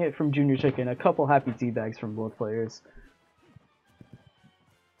taking it from Junior Chicken, a couple happy teabags from both players.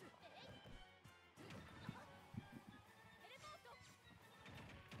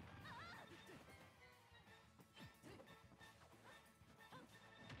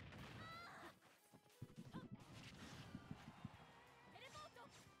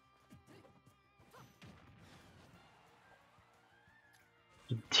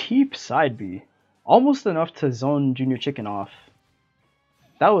 Deep side B. Almost enough to zone Junior Chicken off.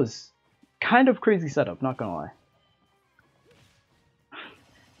 That was kind of crazy setup, not gonna lie.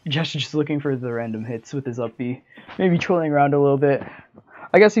 Josh just looking for the random hits with his up B. Maybe trolling around a little bit.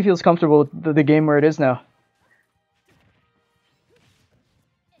 I guess he feels comfortable with the game where it is now.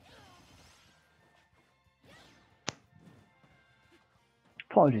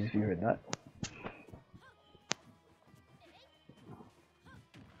 Apologies if you heard that.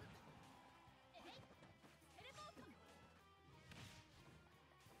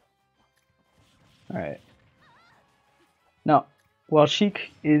 Alright. Now, while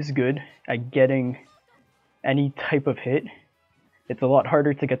Sheik is good at getting any type of hit, it's a lot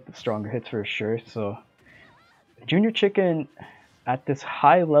harder to get the stronger hits for sure, so Junior Chicken at this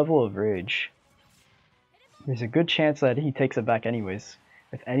high level of rage, there's a good chance that he takes it back anyways,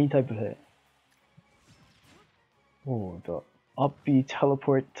 with any type of hit. Oh, the up B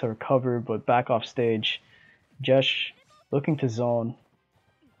teleport to recover, but back off stage. Jesh looking to zone.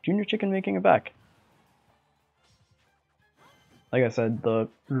 Junior Chicken making it back. Like I said, the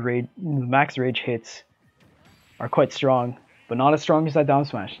max rage hits are quite strong, but not as strong as that down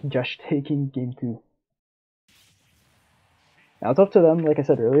smash. Just taking game 2. Now it's up to them, like I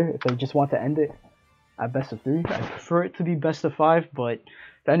said earlier, if they just want to end it at best of 3. I prefer it to be best of 5, but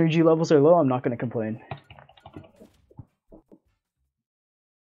the energy levels are low, I'm not going to complain.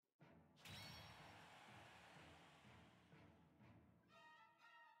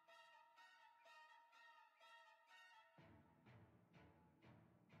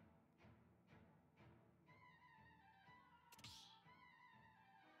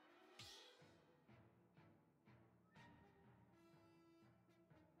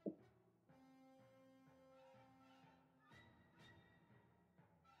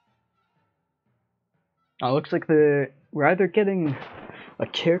 Looks like we're either getting a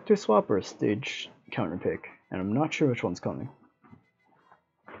character swap or a stage counter pick, and I'm not sure which one's coming.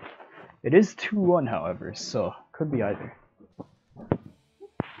 It is 2-1, however, so could be either.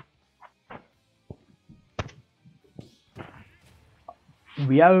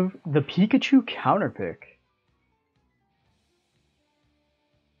 We have the Pikachu counter pick.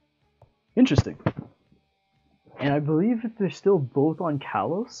 Interesting. And I believe if they're still both on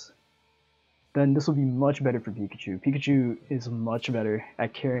Kalos, then this will be much better for Pikachu. Pikachu is much better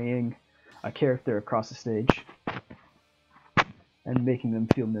at carrying a character across the stage and making them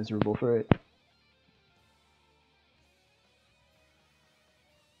feel miserable for it.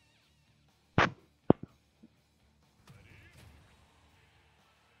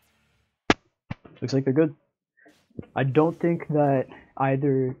 Looks like they're good. I don't think that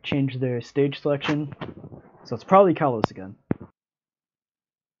either changed their stage selection, so it's probably Kalos again.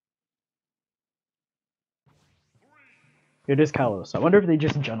 It is Kalos. I wonder if they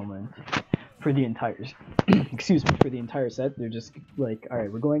just gentlemen for the entire excuse me, for the entire set. They're just like, all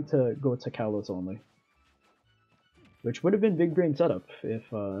right, we're going to go to Kalos only, which would have been big brain setup if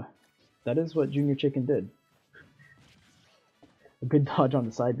that is what Junior Chicken did. A good dodge on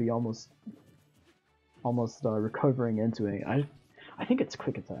the side, but almost recovering into it. I think it's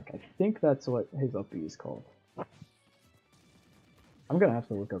quick attack. I think that's what his up B is called. I'm gonna have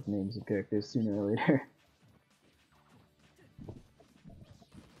to look up names of characters sooner or later.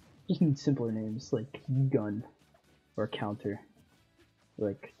 Just need simpler names like Gun or Counter,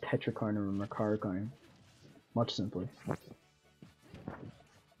 like Tetrakarn or Makarakarn. Much simpler.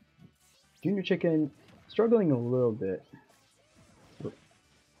 Junior Chicken struggling a little bit.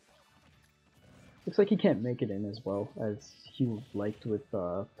 Looks like he can't make it in as well as he liked with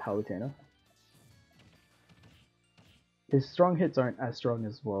Palutena. His strong hits aren't as strong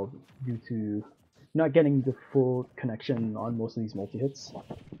as well due to not getting the full connection on most of these multi-hits.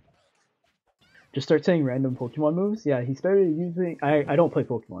 Just start saying random Pokemon moves? Yeah, he started using... I don't play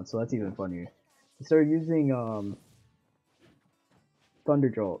Pokemon, so that's even funnier. He started using Thunder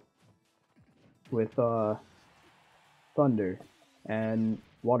Jolt with Thunder and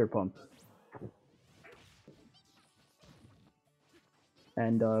Water Pump.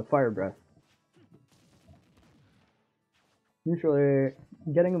 And Fire Breath. Neutral Air,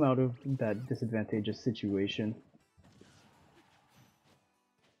 getting him out of that disadvantageous situation.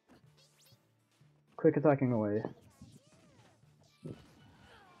 Quick attacking away.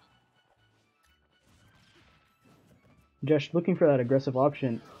 Just looking for that aggressive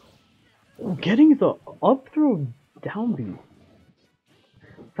option. Getting the up throw down B.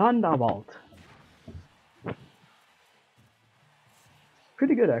 Thunderbolt.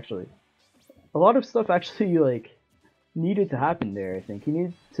 Pretty good actually. A lot of stuff actually like needed to happen there, I think. He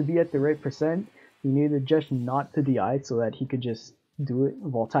needed to be at the right percent. He needed just not to DI so that he could just do it.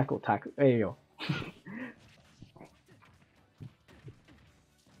 Well, tackle. There you go.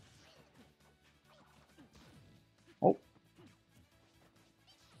 Oh.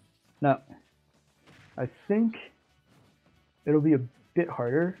 Now, I think it'll be a bit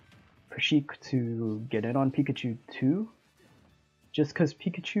harder for Sheik to get in on Pikachu 2. Just because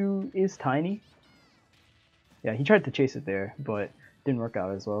Pikachu is tiny. Yeah, he tried to chase it there, but didn't work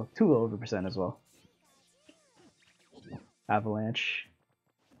out as well. Too low of a percent as well. Avalanche.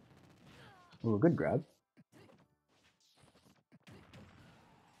 Ooh, good grab.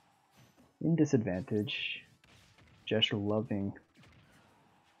 In disadvantage. Jesh loving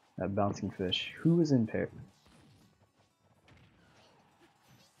that bouncing fish. Who is in pair?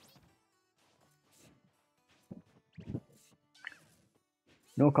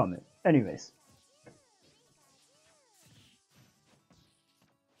 No comment. Anyways.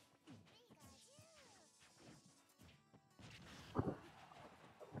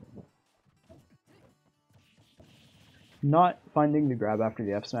 Not finding the grab after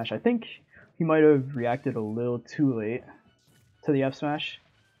the F smash. I think he might have reacted a little too late to the F smash.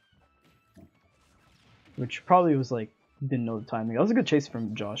 Which probably was like, didn't know the timing. That was a good chase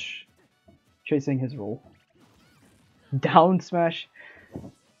from Josh. Chasing his roll. Down smash.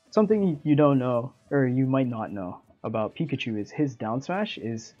 Something you don't know, or you might not know about Pikachu is his down smash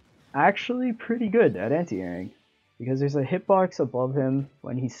is actually pretty good at anti-airing. Because there's a hitbox above him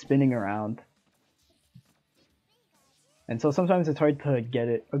when he's spinning around. And so sometimes it's hard to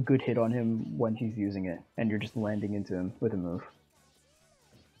get a good hit on him when he's using it, and you're just landing into him with a move.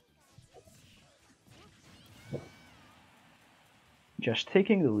 Just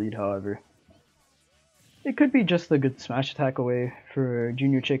taking the lead, however. It could be just a good smash attack away for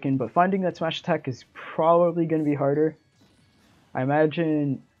Junior Chicken, but finding that smash attack is probably going to be harder. I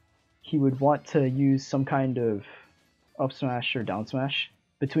imagine he would want to use some kind of up smash or down smash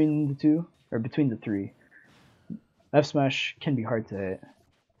between the two, or between the three. F smash can be hard to hit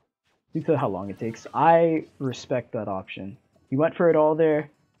due to how long it takes. I respect that option. He went for it all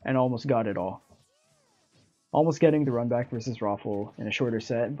there and almost got it all. Almost getting the run back versus Raffle in a shorter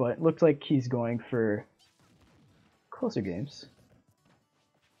set, but looks like he's going for closer games.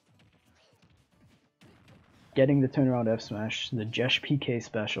 Getting the turnaround F smash, the Jesh PK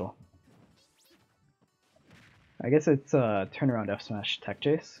special. I guess it's turnaround F smash tech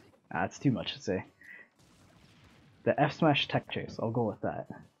chase. That's too much to say. The F smash tech chase, I'll go with that.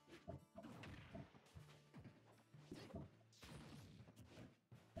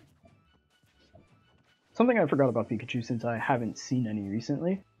 Something I forgot about Pikachu since I haven't seen any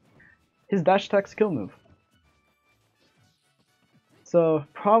recently. His dash attack's kill move. So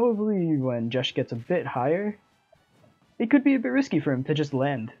probably when Jesh gets a bit higher, it could be a bit risky for him to just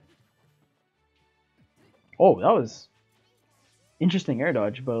land. Oh, that was interesting air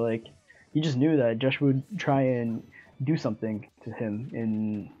dodge, but like he just knew that Jesh would try and do something to him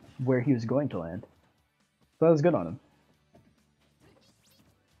in where he was going to land. So that was good on him.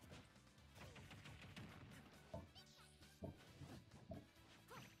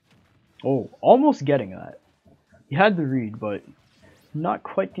 Oh, almost getting that. He had the read, but not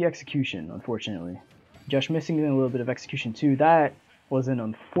quite the execution, unfortunately. Jesh missing a little bit of execution too. That was an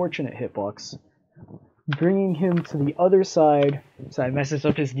unfortunate hitbox. Bringing him to the other side, so I messes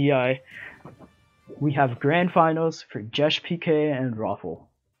up his DI. We have grand finals for Jesh, PK, and Raffle.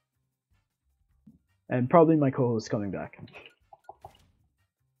 And probably my co-host coming back.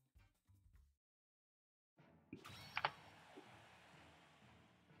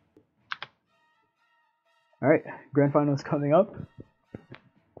 Alright, grand finals coming up.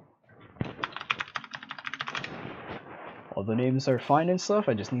 All the names are fine and stuff,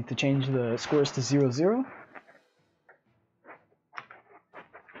 I just need to change the scores to 0-0.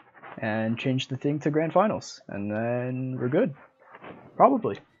 And change the thing to grand finals. And then we're good.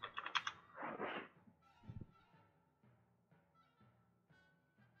 Probably.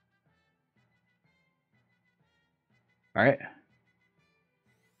 Alright.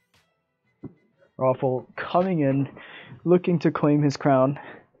 Raffle coming in, looking to claim his crown.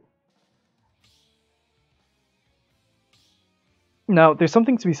 Now, there's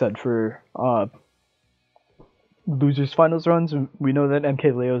something to be said for losers finals runs. We know that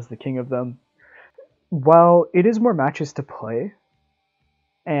MK Leo is the king of them. While it is more matches to play,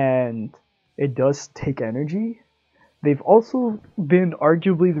 and it does take energy, they've also been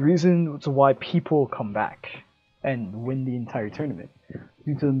arguably the reason why people come back and win the entire tournament.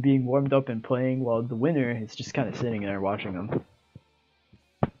 Due to them being warmed up and playing, while the winner is just kind of sitting there watching them.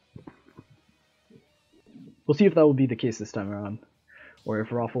 We'll see if that will be the case this time around, or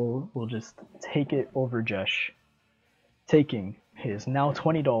if Raffle will just take it over Jesh, taking his now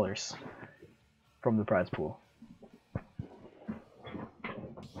 $20 from the prize pool.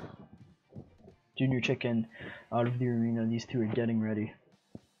 Junior Chicken out of the arena, these two are getting ready.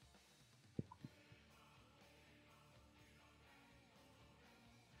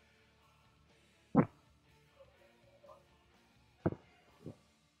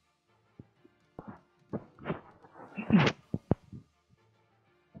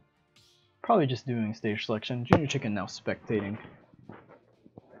 Probably just doing stage selection. Junior Chicken now spectating.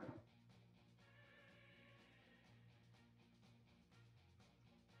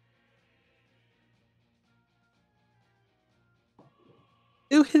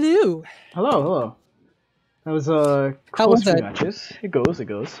 Oh, hello. Hello, hello. That was How close was that? matches. It goes.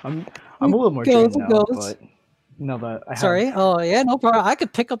 I'm a little more drained now, but now that I have... Sorry. Oh yeah, no problem. I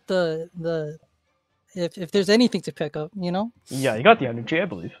could pick up the if there's anything to pick up, you know. Yeah, you got the energy, I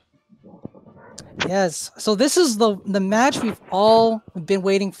believe. Yes. So this is the match we've all been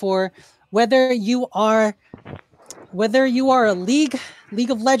waiting for. Whether you are a League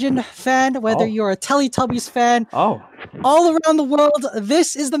of Legend fan, whether you're a Teletubbies fan, all around the world,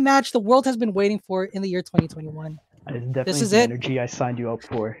 this is the match the world has been waiting for in the year 2021. That is definitely this is the it. energy I signed you up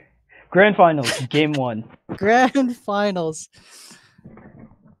for. Grand Finals, Game 1. Grand Finals.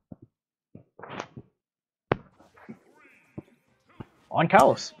 On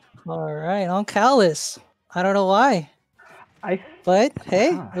Callus. All right, on Callus. I don't know why. But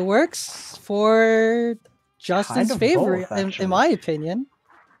hey, it works for Justin's favor, in my opinion.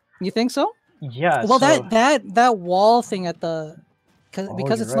 You think so? Yeah. Well, that wall thing at the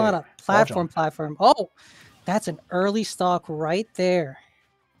because it's not a platform. Oh, that's an early stock right there.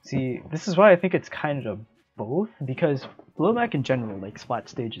 See, this is why I think it's kind of both, because Lomac in general likes flat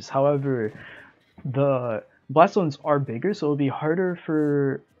stages. However, the blast zones are bigger, so it'll be harder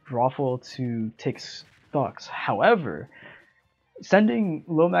for Raffle to take stocks. However, sending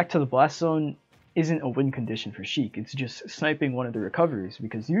Lomac to the blast zone isn't a win condition for Sheik. It's just sniping one of the recoveries,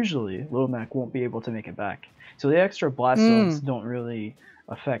 because usually Lomac won't be able to make it back. So the extra blast zones don't really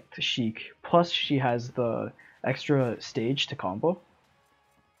affect Sheik. Plus, she has the extra stage to combo.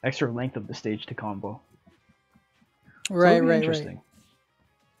 Extra length of the stage to combo. Right. Interesting.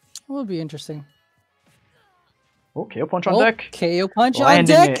 It will be interesting. Oh, KO punch on deck. KO punch on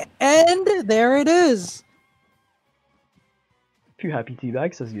deck, and there it is. A few happy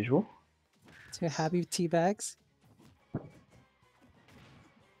teabags as usual. Two happy teabags.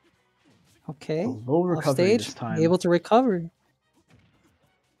 Okay. Low recovery this time. Able to recover.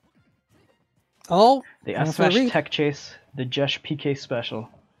 Oh. The S smash tech chase. The Jesh PK special.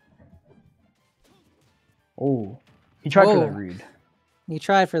 Oh. He tried for that read. You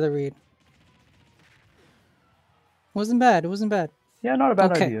tried for the read. Wasn't bad. It wasn't bad. Yeah, not a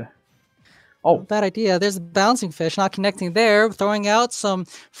bad Okay. idea. Oh, Bad idea. There's a bouncing fish not connecting there, throwing out some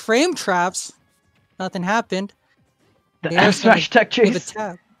frame traps. Nothing happened. the Air F smash tech with a chase.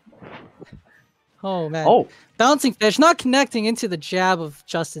 tap. Oh man. Oh, Bouncing fish not connecting into the jab of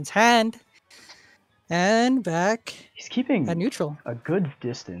Justin's hand. And back he's keeping at neutral. a good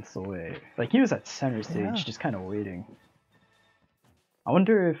distance away. Like, he was at center stage, Yeah. just kind of waiting. I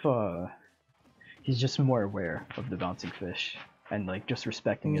wonder if he's just more aware of the bouncing fish and like just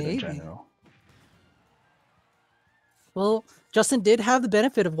respecting it in Maybe. general. Well, Justin did have the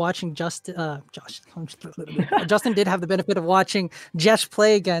benefit of watching Justin did have the benefit of watching Jesh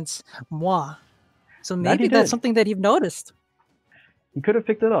play against moi. So That maybe he that's did. something that you've noticed. He could have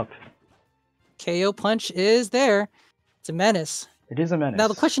picked it up. KO punch is there. It's a menace. It is a menace. Now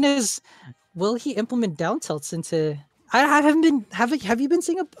the question is, will he implement down tilts into? I haven't been. Have you been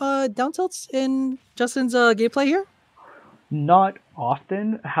seeing down tilts in Justin's gameplay here? Not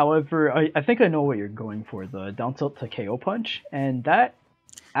often. However, I think I know what you're going for, the down tilt to KO punch, and that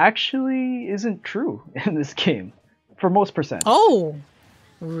actually isn't true in this game for most percent. Oh,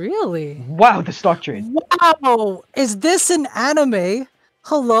 really? Wow, the stock trade. Wow, is this an anime?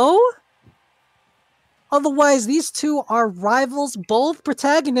 Hello? Otherwise, these two are rivals, both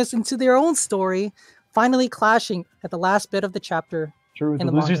protagonists into their own story, finally clashing at the last bit of the chapter. True, the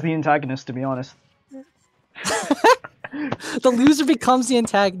the loser's manga. the antagonist, to be honest. The loser becomes the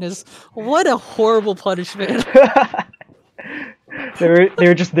antagonist. What a horrible punishment.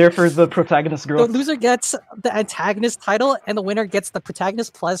 They're just there for the protagonist The growth. loser gets the antagonist title, and the winner gets the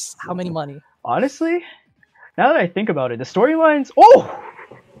protagonist plus how many money? Honestly, now that I think about it, the storylines. Oh!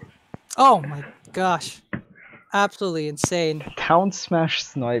 Oh my gosh. Absolutely insane. Town smash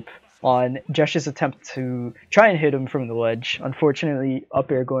snipe on Jesh's attempt to try and hit him from the ledge. Unfortunately,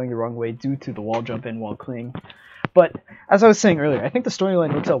 up air going the wrong way due to the wall jump and wall cling. But as I was saying earlier, I think the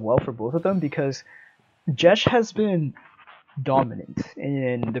storyline works out well for both of them because Jesh has been dominant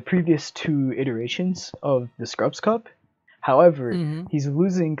in the previous two iterations of the Scrubs Cup. However, he's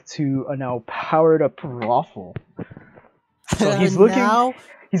losing to a now powered up Raffle. So he's looking. Now,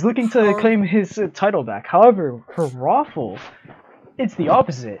 He's looking to claim his title back. However, for Raffle, it's the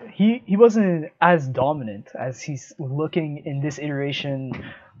opposite. He wasn't as dominant as he's looking in this iteration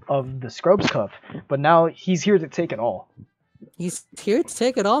of the Scrubs Cup, but now he's here to take it all. he's here to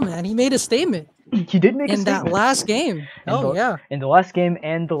take it all, man. He made a statement He did make a in that statement last game. Oh, yeah. in the last game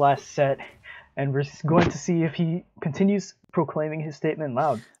and the last set, and we're going to see if he continues proclaiming his statement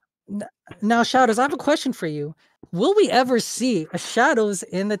loud. Now, Shadows, I have a question for you. Will we ever see a Shadows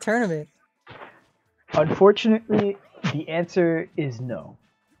in the tournament? Unfortunately, the answer is no.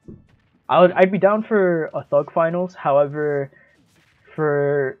 I'd be down for a Thug Finals. However,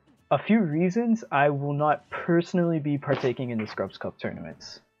 for a few reasons, I will not personally be partaking in the Scrubs Cup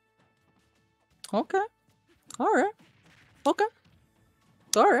tournaments. Okay. All right. Okay.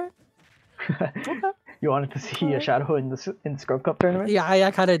 All right. Okay. You wanted to see a Shadow in the Scrub Cup tournament? Yeah,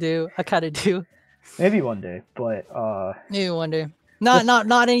 I kind of do. I kind of do. Maybe one day, but Maybe one day.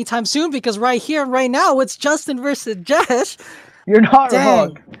 Not anytime soon, because right here, right now, it's Justin versus Jesh. you're not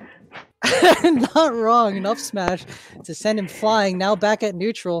Dang. wrong. Not wrong. Enough smash to send him flying. Now back at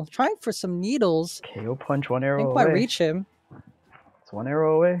neutral, trying for some needles. KO punch, one arrow Didn't away. quite reach him. It's one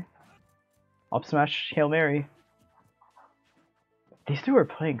arrow away. Up smash, Hail Mary. These two are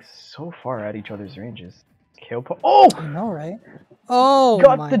playing so far at each other's ranges. KO punch. Oh! I know, right? Oh,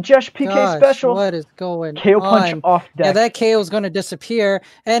 Got my the Jesh PK gosh, special. What is going KO punch on? off deck. Yeah, that KO is going to disappear,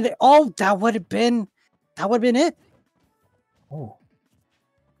 and that would have been it. Oh.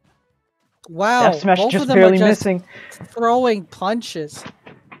 Wow, F smash both just of them barely are just missing. throwing punches.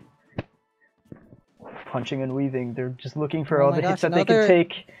 Punching and weaving. They're just looking for Oh all my the hits gosh, that they can another-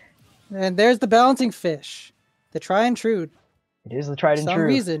 take. And there's the bouncing fish, the try and true. It is the tried For and some true.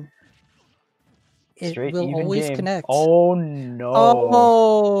 reason, it Straight will even always game. connect. Oh no.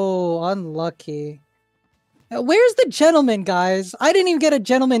 Oh, unlucky. Where's the gentleman, guys? I didn't even get a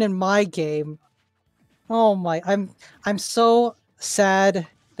gentleman in my game. Oh my, I'm so sad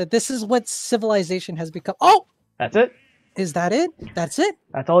that this is what civilization has become. Oh, That's it. is that it? That's it?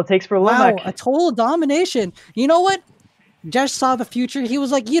 That's all it takes for Wow, Limac. a total domination. You know what? Jesh saw the future. He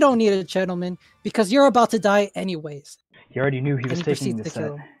was like, you don't need a gentleman because you're about to die anyways. He already knew he was he taking proceeds the to set.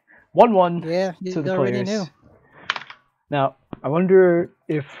 kill. 1-1 Yeah, you to the already players. knew. Now, I wonder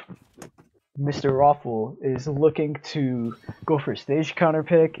if Mr. Raffle is looking to go for a stage counter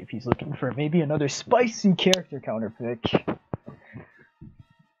pick, if he's looking for maybe another spicy character counter pick.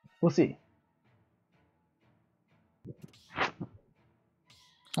 We'll see.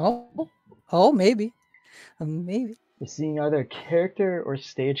 Oh, maybe. Maybe. We're seeing either character or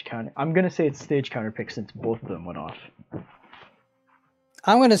stage counter. I'm gonna say it's stage counter pick since both of them went off.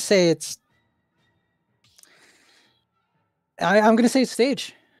 I'm gonna say it's. I'm gonna say it's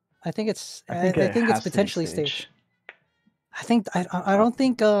stage. I think it's. I think it's potentially stage. I think I don't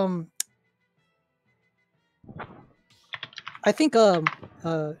think I think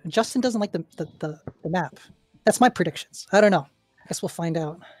Justin doesn't like the map. That's my predictions. I don't know. I guess we'll find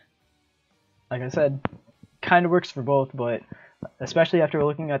out. Like I said, kind of works for both, but especially after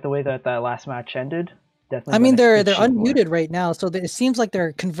looking at the way that last match ended, definitely. I mean, they're unmuted right now, so it seems like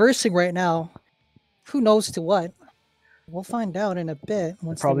they're conversing right now. Who knows to what? We'll find out in a bit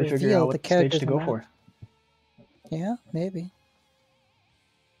once probably they figure reveal out the what stage characters to go for. Yeah, maybe.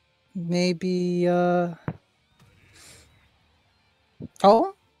 Maybe. Oh,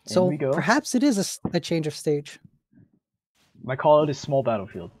 so perhaps it is a change of stage. My call out is small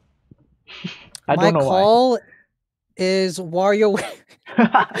battlefield. I don't know why. My call is Wario.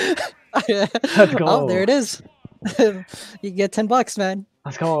 Let's go. Oh, there it is. You get $10, man.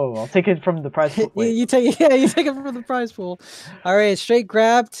 Let's go. I'll take it from the prize pool. you take it from the prize pool. All right, straight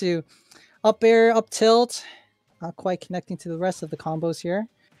grab to up air, up tilt. Not quite connecting to the rest of the combos here.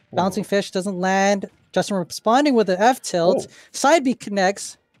 Bouncing fish doesn't land. Justin responding with an F tilt. Side B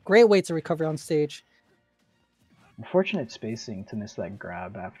connects. Great way to recover on stage. Unfortunate spacing to miss that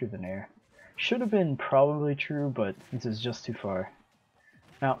grab after the nair. Should have been probably true, but this is just too far.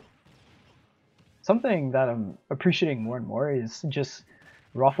 Now, something that I'm appreciating more and more is just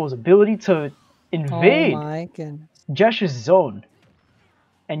Raffle's ability to invade Jesh's zone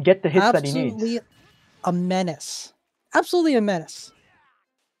and get the hits that he needs. Absolutely a menace. Absolutely a menace.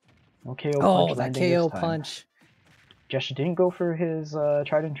 No KO punch. Oh, that KO punch. Jesh didn't go for his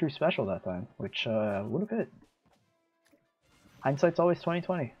tried and true special that time, which would have hit. Hindsight's always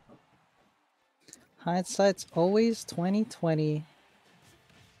 20/20. Hindsight's always 20/20.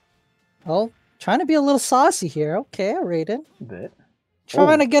 Oh, trying to be a little saucy here. Okay, I rate it. A bit.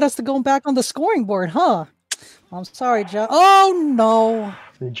 Trying to get us to go back on the scoring board, huh? I'm sorry, Joe. Oh, no.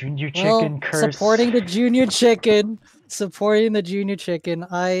 The junior chicken curse. Supporting the junior chicken. Supporting the junior chicken.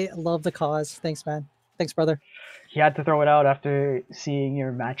 I love the cause. Thanks, man. Thanks, brother. He had to throw it out after seeing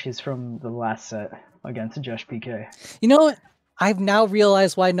your matches from the last set against Josh PK. You know what? I've now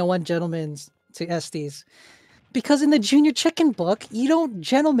realized why no one gentlemans to SDs. Because in the junior chicken book, you don't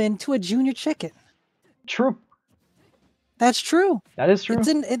gentleman to a junior chicken. True. That's true. That is true.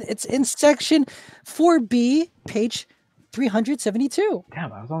 It's in section 4B, page 372.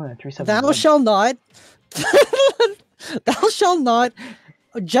 Damn, I was on that 371. Thou shall not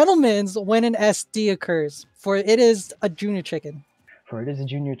gentlemen's when an SD occurs, for it is a junior chicken. For it is a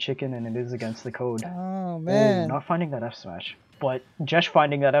junior chicken and it is against the code. Oh, man. Ooh, not finding that F smash. But Jesh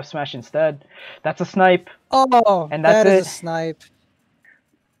finding that F smash instead. That's a snipe. Oh, and that's that is a snipe.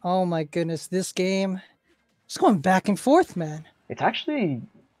 Oh my goodness, this game is going back and forth, man. It's actually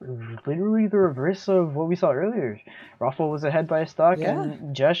literally the reverse of what we saw earlier. Raffle was ahead by a stock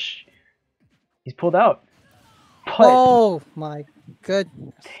and Jesh, he's pulled out. But oh my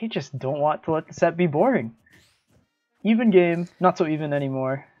goodness. They just don't want to let the set be boring. Even game, not so even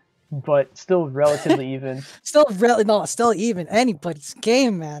anymore. But still relatively even. Still even. Anybody's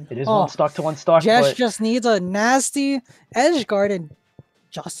game, man. It is one stock to one stock. Jesh just needs a nasty edge guard, and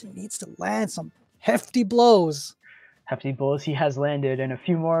Justin needs to land some hefty blows. Hefty blows he has landed, and a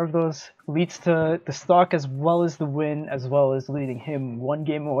few more of those leads to the stock as well as the win, as well as leading him one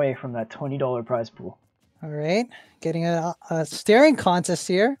game away from that $20 prize pool. All right, getting a staring contest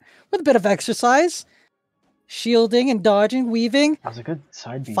here with a bit of exercise. Shielding and dodging, weaving. That was a good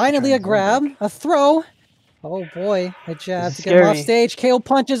side beat. Finally a grab, a throw. Oh boy, a jab to get him off stage. KO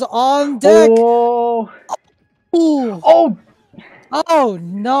punches on deck. Oh. Ooh. Oh. Oh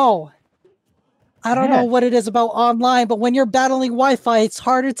no. I don't know what it is about online, but when you're battling Wi-Fi, it's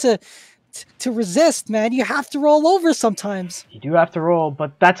harder to resist, man. You have to roll over sometimes. You do have to roll,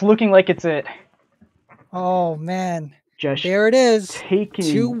 but that's looking like it's it. Oh man. Jesh there it is. Taking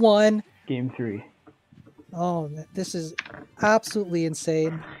 2-1. Game 3. Oh, this is absolutely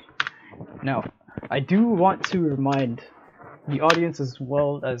insane. Now, I do want to remind the audience as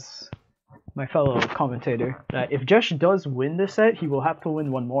well as my fellow commentator that if Jesh does win this set, he will have to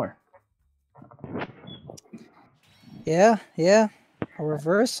win one more. Yeah. A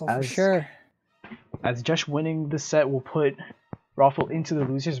reversal for sure. As Jesh winning this set will put Raffle into the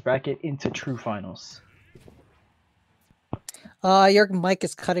loser's bracket into true finals. Your mic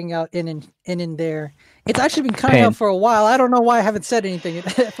is cutting out in there. It's actually been cutting out for a while. I don't know why I haven't said anything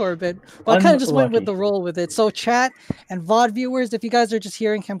for a bit. But I kind of just went with the roll with it. So chat and VOD viewers, if you guys are just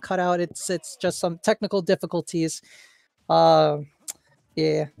hearing him cut out, it's just some technical difficulties.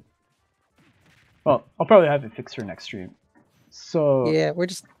 Yeah. Well, I'll probably have it fixed for next stream. So yeah, we're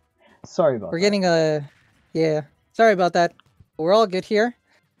just sorry about. We're getting a Sorry about that. We're all good here.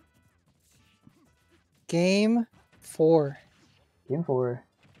 Game 4. Game 4.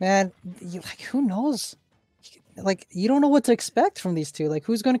 Man, who knows? Like, you don't know what to expect from these two. Like,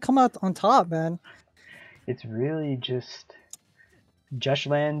 who's going to come out on top, man? It's really just Jesh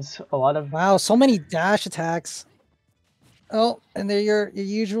lands a lot of... Wow, so many dash attacks. Oh, and they're your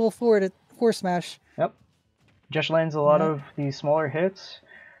usual forward smash. Yep. Jesh lands a lot of these smaller hits,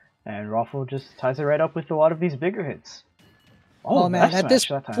 and Raffle just ties it right up with a lot of these bigger hits. Oh man, at this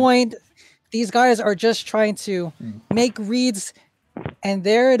point, these guys are just trying to make reads, and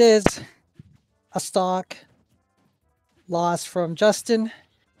there it is. A stock loss from Justin.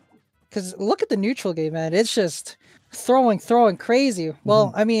 Because look at the neutral game, man. It's just throwing crazy.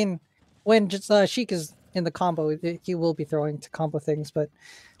 Well, I mean, when just Sheik is in the combo, he will be throwing to combo things, but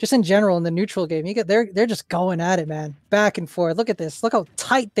just in general in the neutral game, they're just going at it, man. Back and forth. Look at this. Look how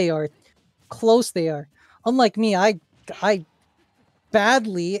tight they are, close they are. Unlike me, I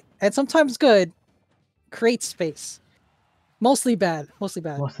badly and sometimes good create space. Mostly bad. Mostly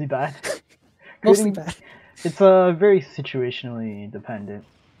bad. Mostly bad. It's very situationally dependent.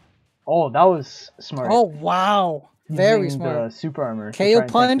 Oh, that was smart. Oh wow, very smart. The super armor. KO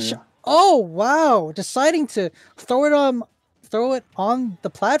punch. Oh wow, deciding to throw it on the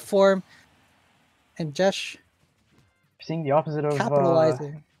platform, and Jesh seeing the opposite of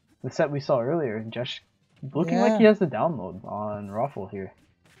capitalizing the set we saw earlier. Jesh looking like he has the download on Raffle here.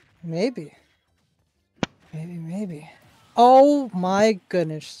 Maybe. Oh my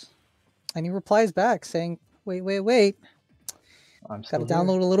goodness. And he replies back saying, wait. I'm still gotta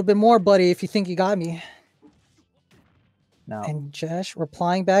download a little bit more, buddy, if you think you got me. No. And Jesh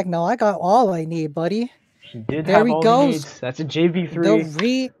replying back, no, I got all I need, buddy. He did there have he all goes. He needs. That's a JV3.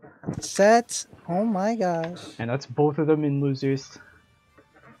 The reset. Oh my gosh. And that's both of them in losers.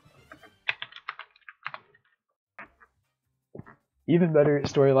 Even better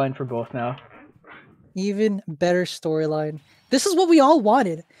storyline for both now. Even better storyline. This is what we all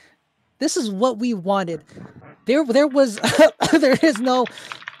wanted. This is what we wanted. There was there is no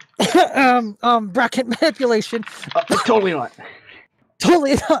bracket manipulation. Totally not.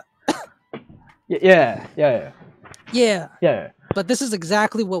 Totally not. Yeah. But this is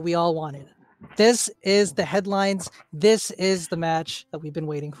exactly what we all wanted. This is the headlines. This is the match that we've been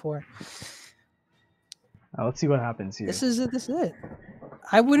waiting for. Now let's see what happens here. This is it.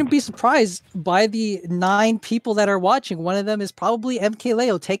 I wouldn't be surprised by the 9 people that are watching. One of them is probably MK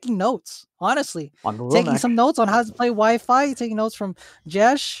Leo taking notes. Honestly, taking some notes on how to play Wi-Fi. Taking notes from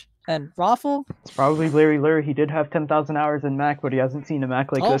Jesh and Raffle. It's probably Larry Lur. He did have 10,000 hours in Mac, but he hasn't seen a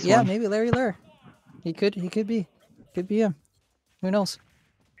Mac like this one. Yeah, maybe Larry Lur. He could be him. Who knows?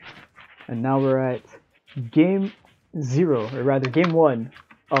 And now we're at game 0, or rather game 1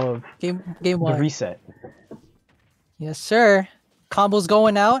 of game 1. The reset. Yes, sir. Combo's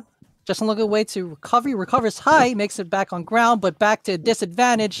going out. Justin looking way to recovery. Recovers high. Makes it back on ground, but back to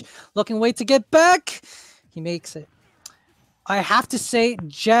disadvantage. Looking way to get back. He makes it. I have to say,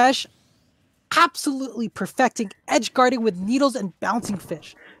 Jesh absolutely perfecting edge guarding with needles and bouncing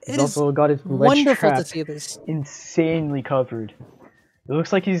fish. He's also got his wonderful to see this. Insanely covered. It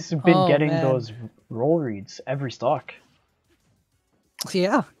looks like he's been getting those roll reads every stock.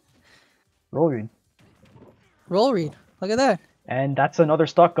 Yeah. Roll read. Look at that. And that's another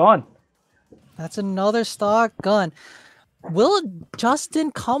stock gone. That's another stock gone. Will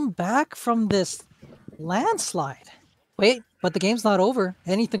Justin come back from this landslide? Wait, but the game's not over.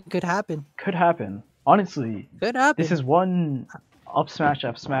 Anything could happen. Could happen. Honestly. Could happen. This is one up smash,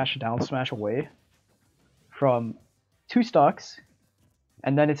 F smash, down smash away from 2 stocks.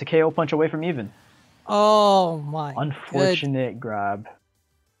 And then it's a KO punch away from even. Oh my. Unfortunate grab.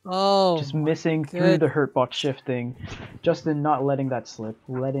 Oh. Just missing through the hurt box shifting. Justin not letting that slip.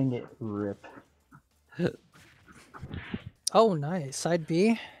 Letting it rip. Oh, nice. Side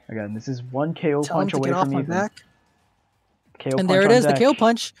B. Again, this is one KO punch away from even. Back. KO and punch there it is, deck. the KO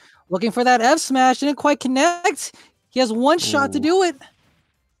punch. Looking for that F smash. Didn't quite connect. He has one shot to do it.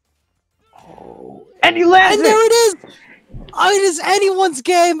 Oh. And he lands and there it is. Oh, it is anyone's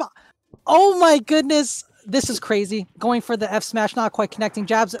game. Oh my goodness. This is crazy. Going for the F smash, not quite connecting.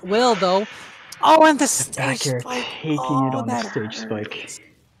 Jabs at will though. Oh, and the stage spike. Taking it on the stage spike.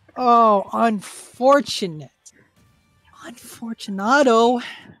 Oh, unfortunate. Unfortunato.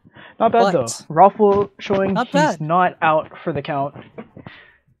 Not bad though. Raffle showing Not he's bad. not out for the count.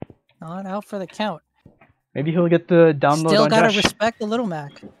 Not out for the count. Maybe he'll get the download Still on gotta Josh. respect the Little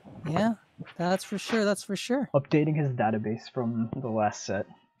Mac. Yeah, that's for sure. That's for sure. Updating his database from the last set.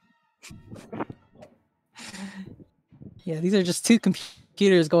 Yeah, these are just two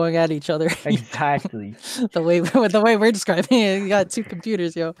computers going at each other. Exactly. the way we're describing it, you got two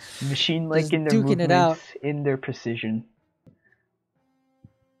computers, yo. Machine-like Just in their duking it out. movements, in their precision.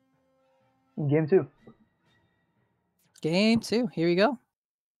 Game 2. Game 2. Here we go.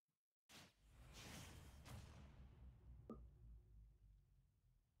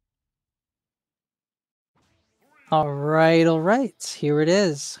 All right. Here it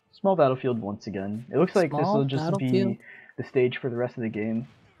is. Small battlefield once again. It looks like this Small will just battlefield. be the stage for the rest of the game.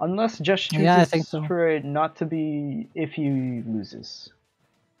 Unless Josh chooses Yeah, I think so. for it not to be if he loses.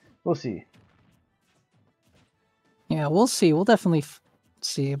 We'll see. Yeah, we'll see. We'll definitely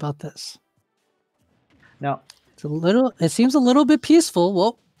see about this. Now, It seems a little bit peaceful.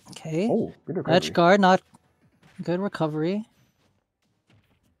 Whoa. Okay. oh, good recovery. Edge guard, not good recovery.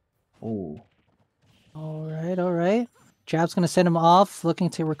 Oh. All right. Jab's gonna send him off, looking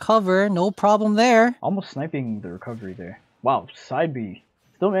to recover. No problem there. Almost sniping the recovery there. Wow, side B.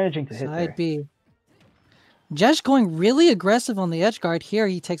 Still managing to hit there. Side B. Jesh going really aggressive on the edge guard. Here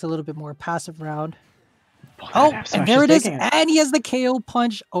he takes a little bit more passive round. Oh, and there it is. And he has the KO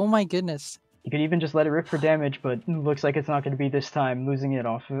punch. Oh my goodness. You could even just let it rip for damage, but looks like it's not going to be this time. Losing it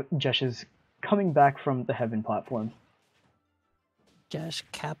off Jesh's coming back from the Heaven platform. Jesh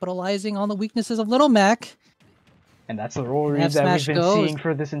capitalizing on the weaknesses of Little Mac. And that's the roll read that we've been seeing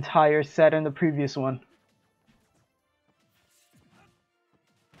for this entire set and the previous one.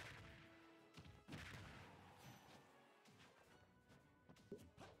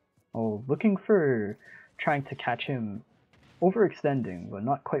 Oh, looking for trying to catch him overextending, but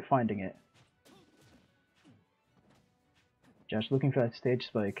not quite finding it. Josh looking for that stage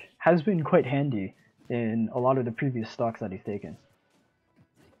spike has been quite handy in a lot of the previous stocks that he's taken.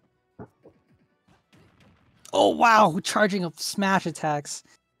 Oh wow, charging up smash attacks.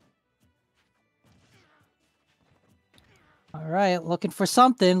 All right, looking for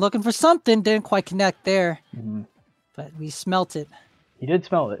something, didn't quite connect there. Mm-hmm. But we smelt it. He did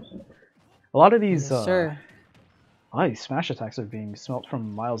smell it. A lot of these Yes, sir. a lot of these smash attacks are being smelt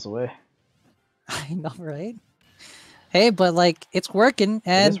from miles away. I know, right? Hey, but like it's working,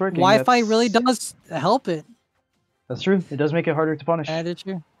 and Wi-Fi really does help it. That's true. It does make it harder to punish. That is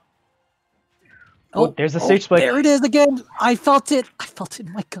true. Oh, there's the stage spike. There it is again. I felt it. I felt it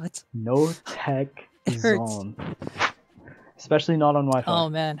in my guts. No tech It hurts. zone. Especially not on Wi-Fi. Oh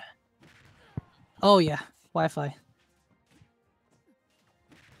man. Oh yeah, Wi-Fi.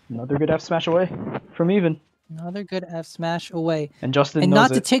 Another good F smash away from even. Another good F smash away. And Justin and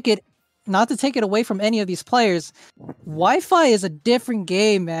knows not to take it away from any of these players, Wi-Fi is a different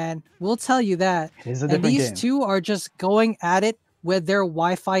game, man. We'll tell you that. It is a different game. game. These two are just going at it with their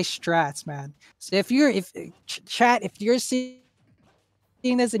Wi-Fi strats, man. So if you're seeing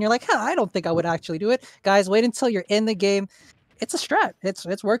this and you're like, I don't think I would actually do it, guys, wait until you're in the game. It's a strat.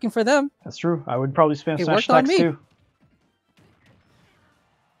 It's working for them. That's true. I would probably spam It smash worked on attacks me. too.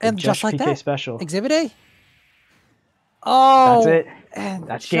 And just like PK that, special. Exhibit A. Oh, that's it. and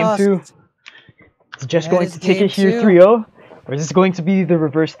That's game 2. Is Jesh going to take it here 2. 3-0? Or is this going to be the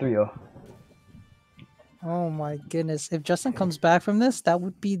reverse 3-0? Oh my goodness. If Justin comes back from this, that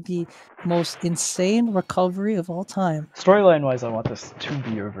would be the most insane recovery of all time. Storyline wise, I want this to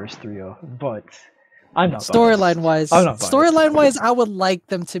be a reverse 3-0, but I'm not Storyline wise, biased. I would like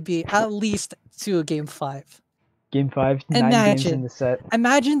them to be at least to a game 5. Game 5, 9 games in the set.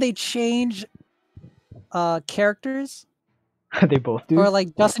 Imagine they change characters. They both do. Or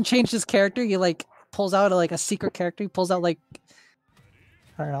like Justin changed his character. He like pulls out like a secret character. He pulls out like,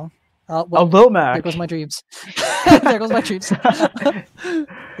 I don't know. Well, Lil Mac. There goes my dreams. There goes my dreams.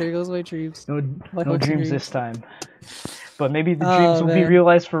 There goes my dreams. No dreams this time. But maybe the dreams will be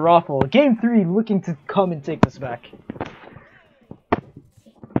realized for Raffle. Game 3 looking to come and take this back.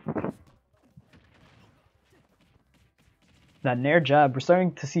 That Nair jab, we're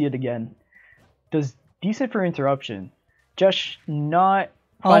starting to see it again. Does decent for interruption. Just not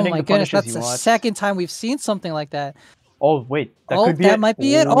finding the punishes that's he the wants. second time we've seen something like that. Oh, wait. That could be that it. might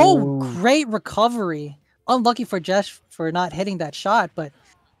be it. Oh, great recovery. Unlucky for Jesh for not hitting that shot, but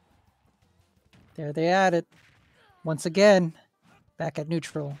there they at it. Once again, back at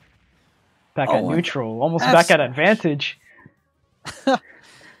neutral. Back at neutral. Almost back at advantage.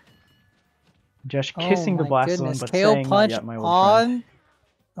 Just kissing the blast zone, but KO saying punch not yet, my old on. friend.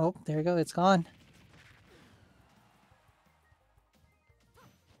 Oh, there you go. It's gone.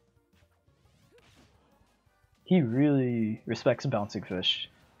 he really respects bouncing fish.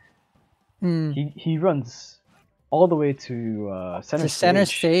 Hmm. He runs all the way to center, To center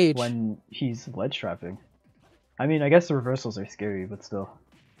stage. when he's ledge trapping. I mean, I guess the reversals are scary, but still.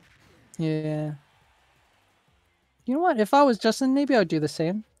 Yeah. You know what? If I was Justin, maybe I would do the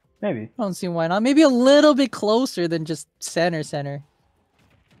same. Maybe. I don't see why not. Maybe a little bit closer than just center.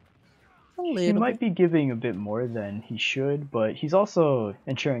 A He little might bit. be giving a bit more than he should, but he's also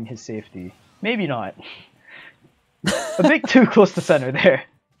ensuring his safety. Maybe not. A bit too close to center there.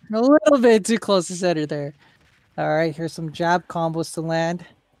 A little bit too close to center there. All right, here's some jab combos to land.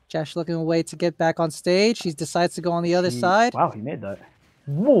 Josh looking away to get back on stage. He decides to go on the other side. Wow, he made that.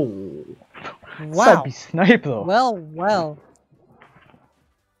 Whoa. Wow. That'd be snipe though. Well.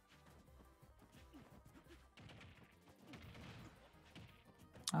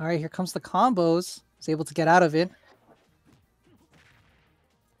 All right, here comes the combos. He's able to get out of it.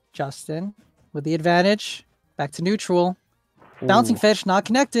 Justin with the advantage. Back to neutral. Bouncing Ooh, fish not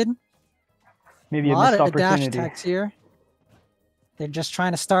connected. maybe A a lot missed of dash opportunity. attacks here. They're just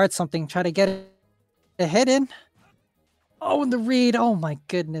trying to start something. Try to get a hit in. Oh, and the read. Oh my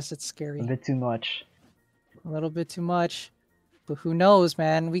goodness, it's scary. A bit too much. A little bit too much. But who knows,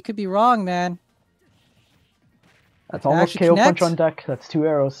 man? We could be wrong, man. That's Did it almost actually KO punch connect? on deck. That's 2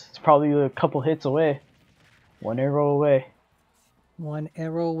 arrows. It's probably a couple hits away. 1 arrow away. 1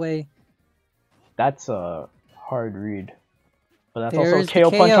 arrow away. That's a hard read. But that's There's also a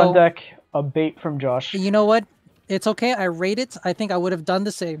the KO punch KO. on deck. A bait from Josh. You know what? It's okay. I rate it. I think I would have done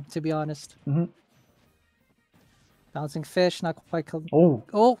the same, to be honest. Mhm. Bouncing fish, not quite. Oh,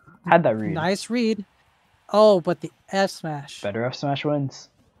 Oh, had that read. nice read. Oh, but the F smash. Better F smash wins.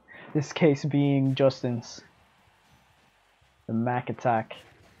 This case being Justin's. The Mac attack.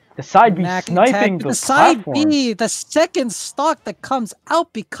 The side B Mac sniping attack. the side platform. B, the second stock that comes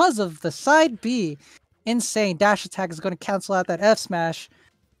out because of the side B. Insane. Dash attack is going to cancel out that F smash.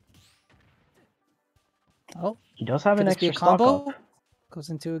 Oh, He does have could an this be a extra stock combo? up. Goes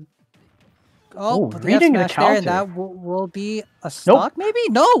into. Oh, Ooh, but the reading the F smash there, and counter. that will be a stock, maybe?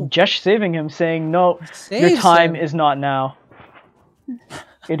 No. Jesh saving him, saying, "No, your Saves time him. is not now.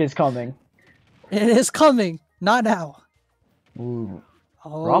 It is coming." It is coming. Not now. Ooh,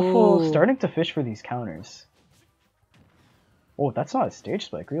 Oh, Raffle starting to fish for these counters. Oh, that's not a stage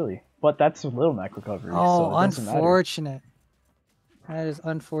spike, really. But that's a little Mac recovery, so Oh, it doesn't matter. unfortunate. That is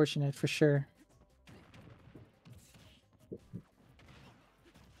unfortunate for sure.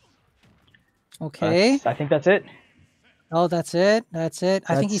 Okay. I think that's it. Oh, that's it. That's it.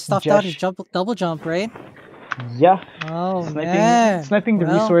 I think he That's stuffed out his Jesh. double jump, right? Yeah, Oh, sniping, man. sniping the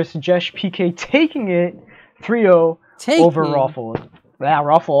Well, resource. Jesh PK taking it 3-0 over taking Raffle. Yeah,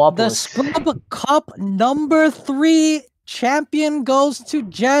 Raffle The Scrub Cup #3 champion goes to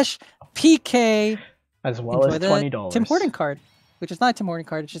Jesh PK. as well Enjoy as the $20. Tim Horton card, which is not a Tim Horton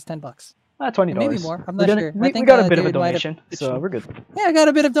card. It's just $10. $20. Maybe more. I'm We not done- sure. I We think, got a bit of a David might have donation, pitched so it. we're good. Yeah, I got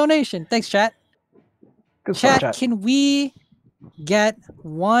a bit of donation. Thanks, chat. Good stuff, Chat, can we get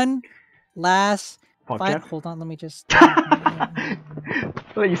one last Fuck final? yeah. Hold on, let me just.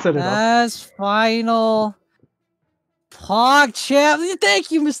 Well, you set it up. Last final Pog champ.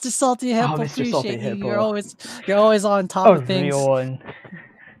 Thank you, Mr. Salty Hippo. Mr. Salty Appreciate you. Hippo. You're always on top A of things. real one.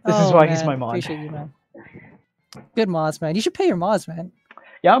 This is Oh, why he's man, my mod. Appreciate you, man. Good mods, man. You should pay your mods, man.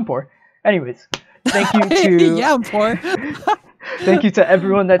 Yeah, I'm poor. Anyways, thank you to Yeah, I'm poor. thank you to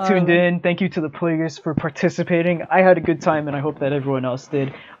everyone that tuned Um, in. Thank you to the players for participating. I had a good time, and I hope that everyone else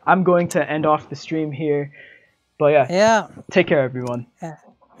did. I'm going to end off the stream here, but yeah, Yeah. take care, everyone.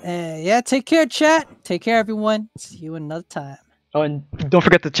 Yeah, take care, chat. Take care, everyone. See you another time. Oh, and don't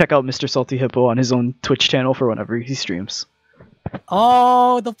forget to check out Mr. Salty Hippo on his own Twitch channel for whenever he streams.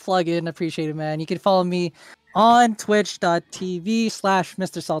 Oh, the plugin. Appreciate it, man. You can follow me on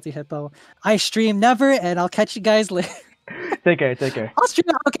twitch.tv/Mr. Salty Hippo. I stream never, and I'll catch you guys later. Take care, take care. I'll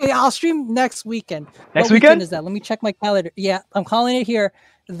stream next weekend. Next What weekend? is that? Let me check my calendar. Yeah, I'm calling it here.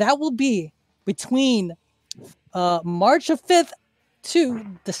 That will be between March 5th to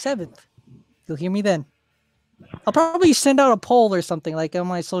the 7th. You'll hear me then. I'll probably send out a poll or something like on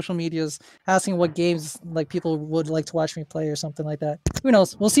my social medias asking what games like people would like to watch me play or something like that. Who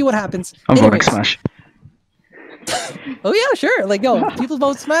knows? We'll see what happens. I'm voting Anyways. Smash. Oh yeah, sure. Like yo, if people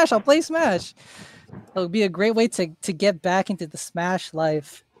vote Smash, I'll play Smash. It'll be a great way to get back into the Smash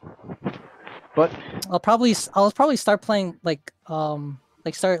life. But I'll probably start playing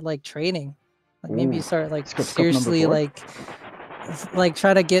start like training. Like maybe Ooh, start like Script Cup number seriously 4? like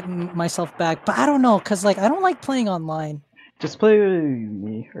try to get myself back. But I don't know, cause like I don't like playing online. just play with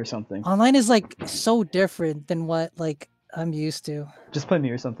me or something. Online is like so different than what like I'm used to. Just play me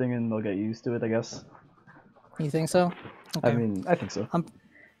or something, and they'll get used to it, I guess. You think so? Okay. I mean, I think so.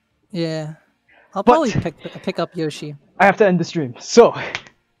 Yeah. I'll But- probably pick up Yoshi. I have to end the stream. So,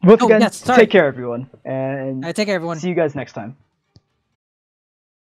 once Oh, again, yes, sorry. take care, everyone, and All right, take care, everyone. see you guys next time.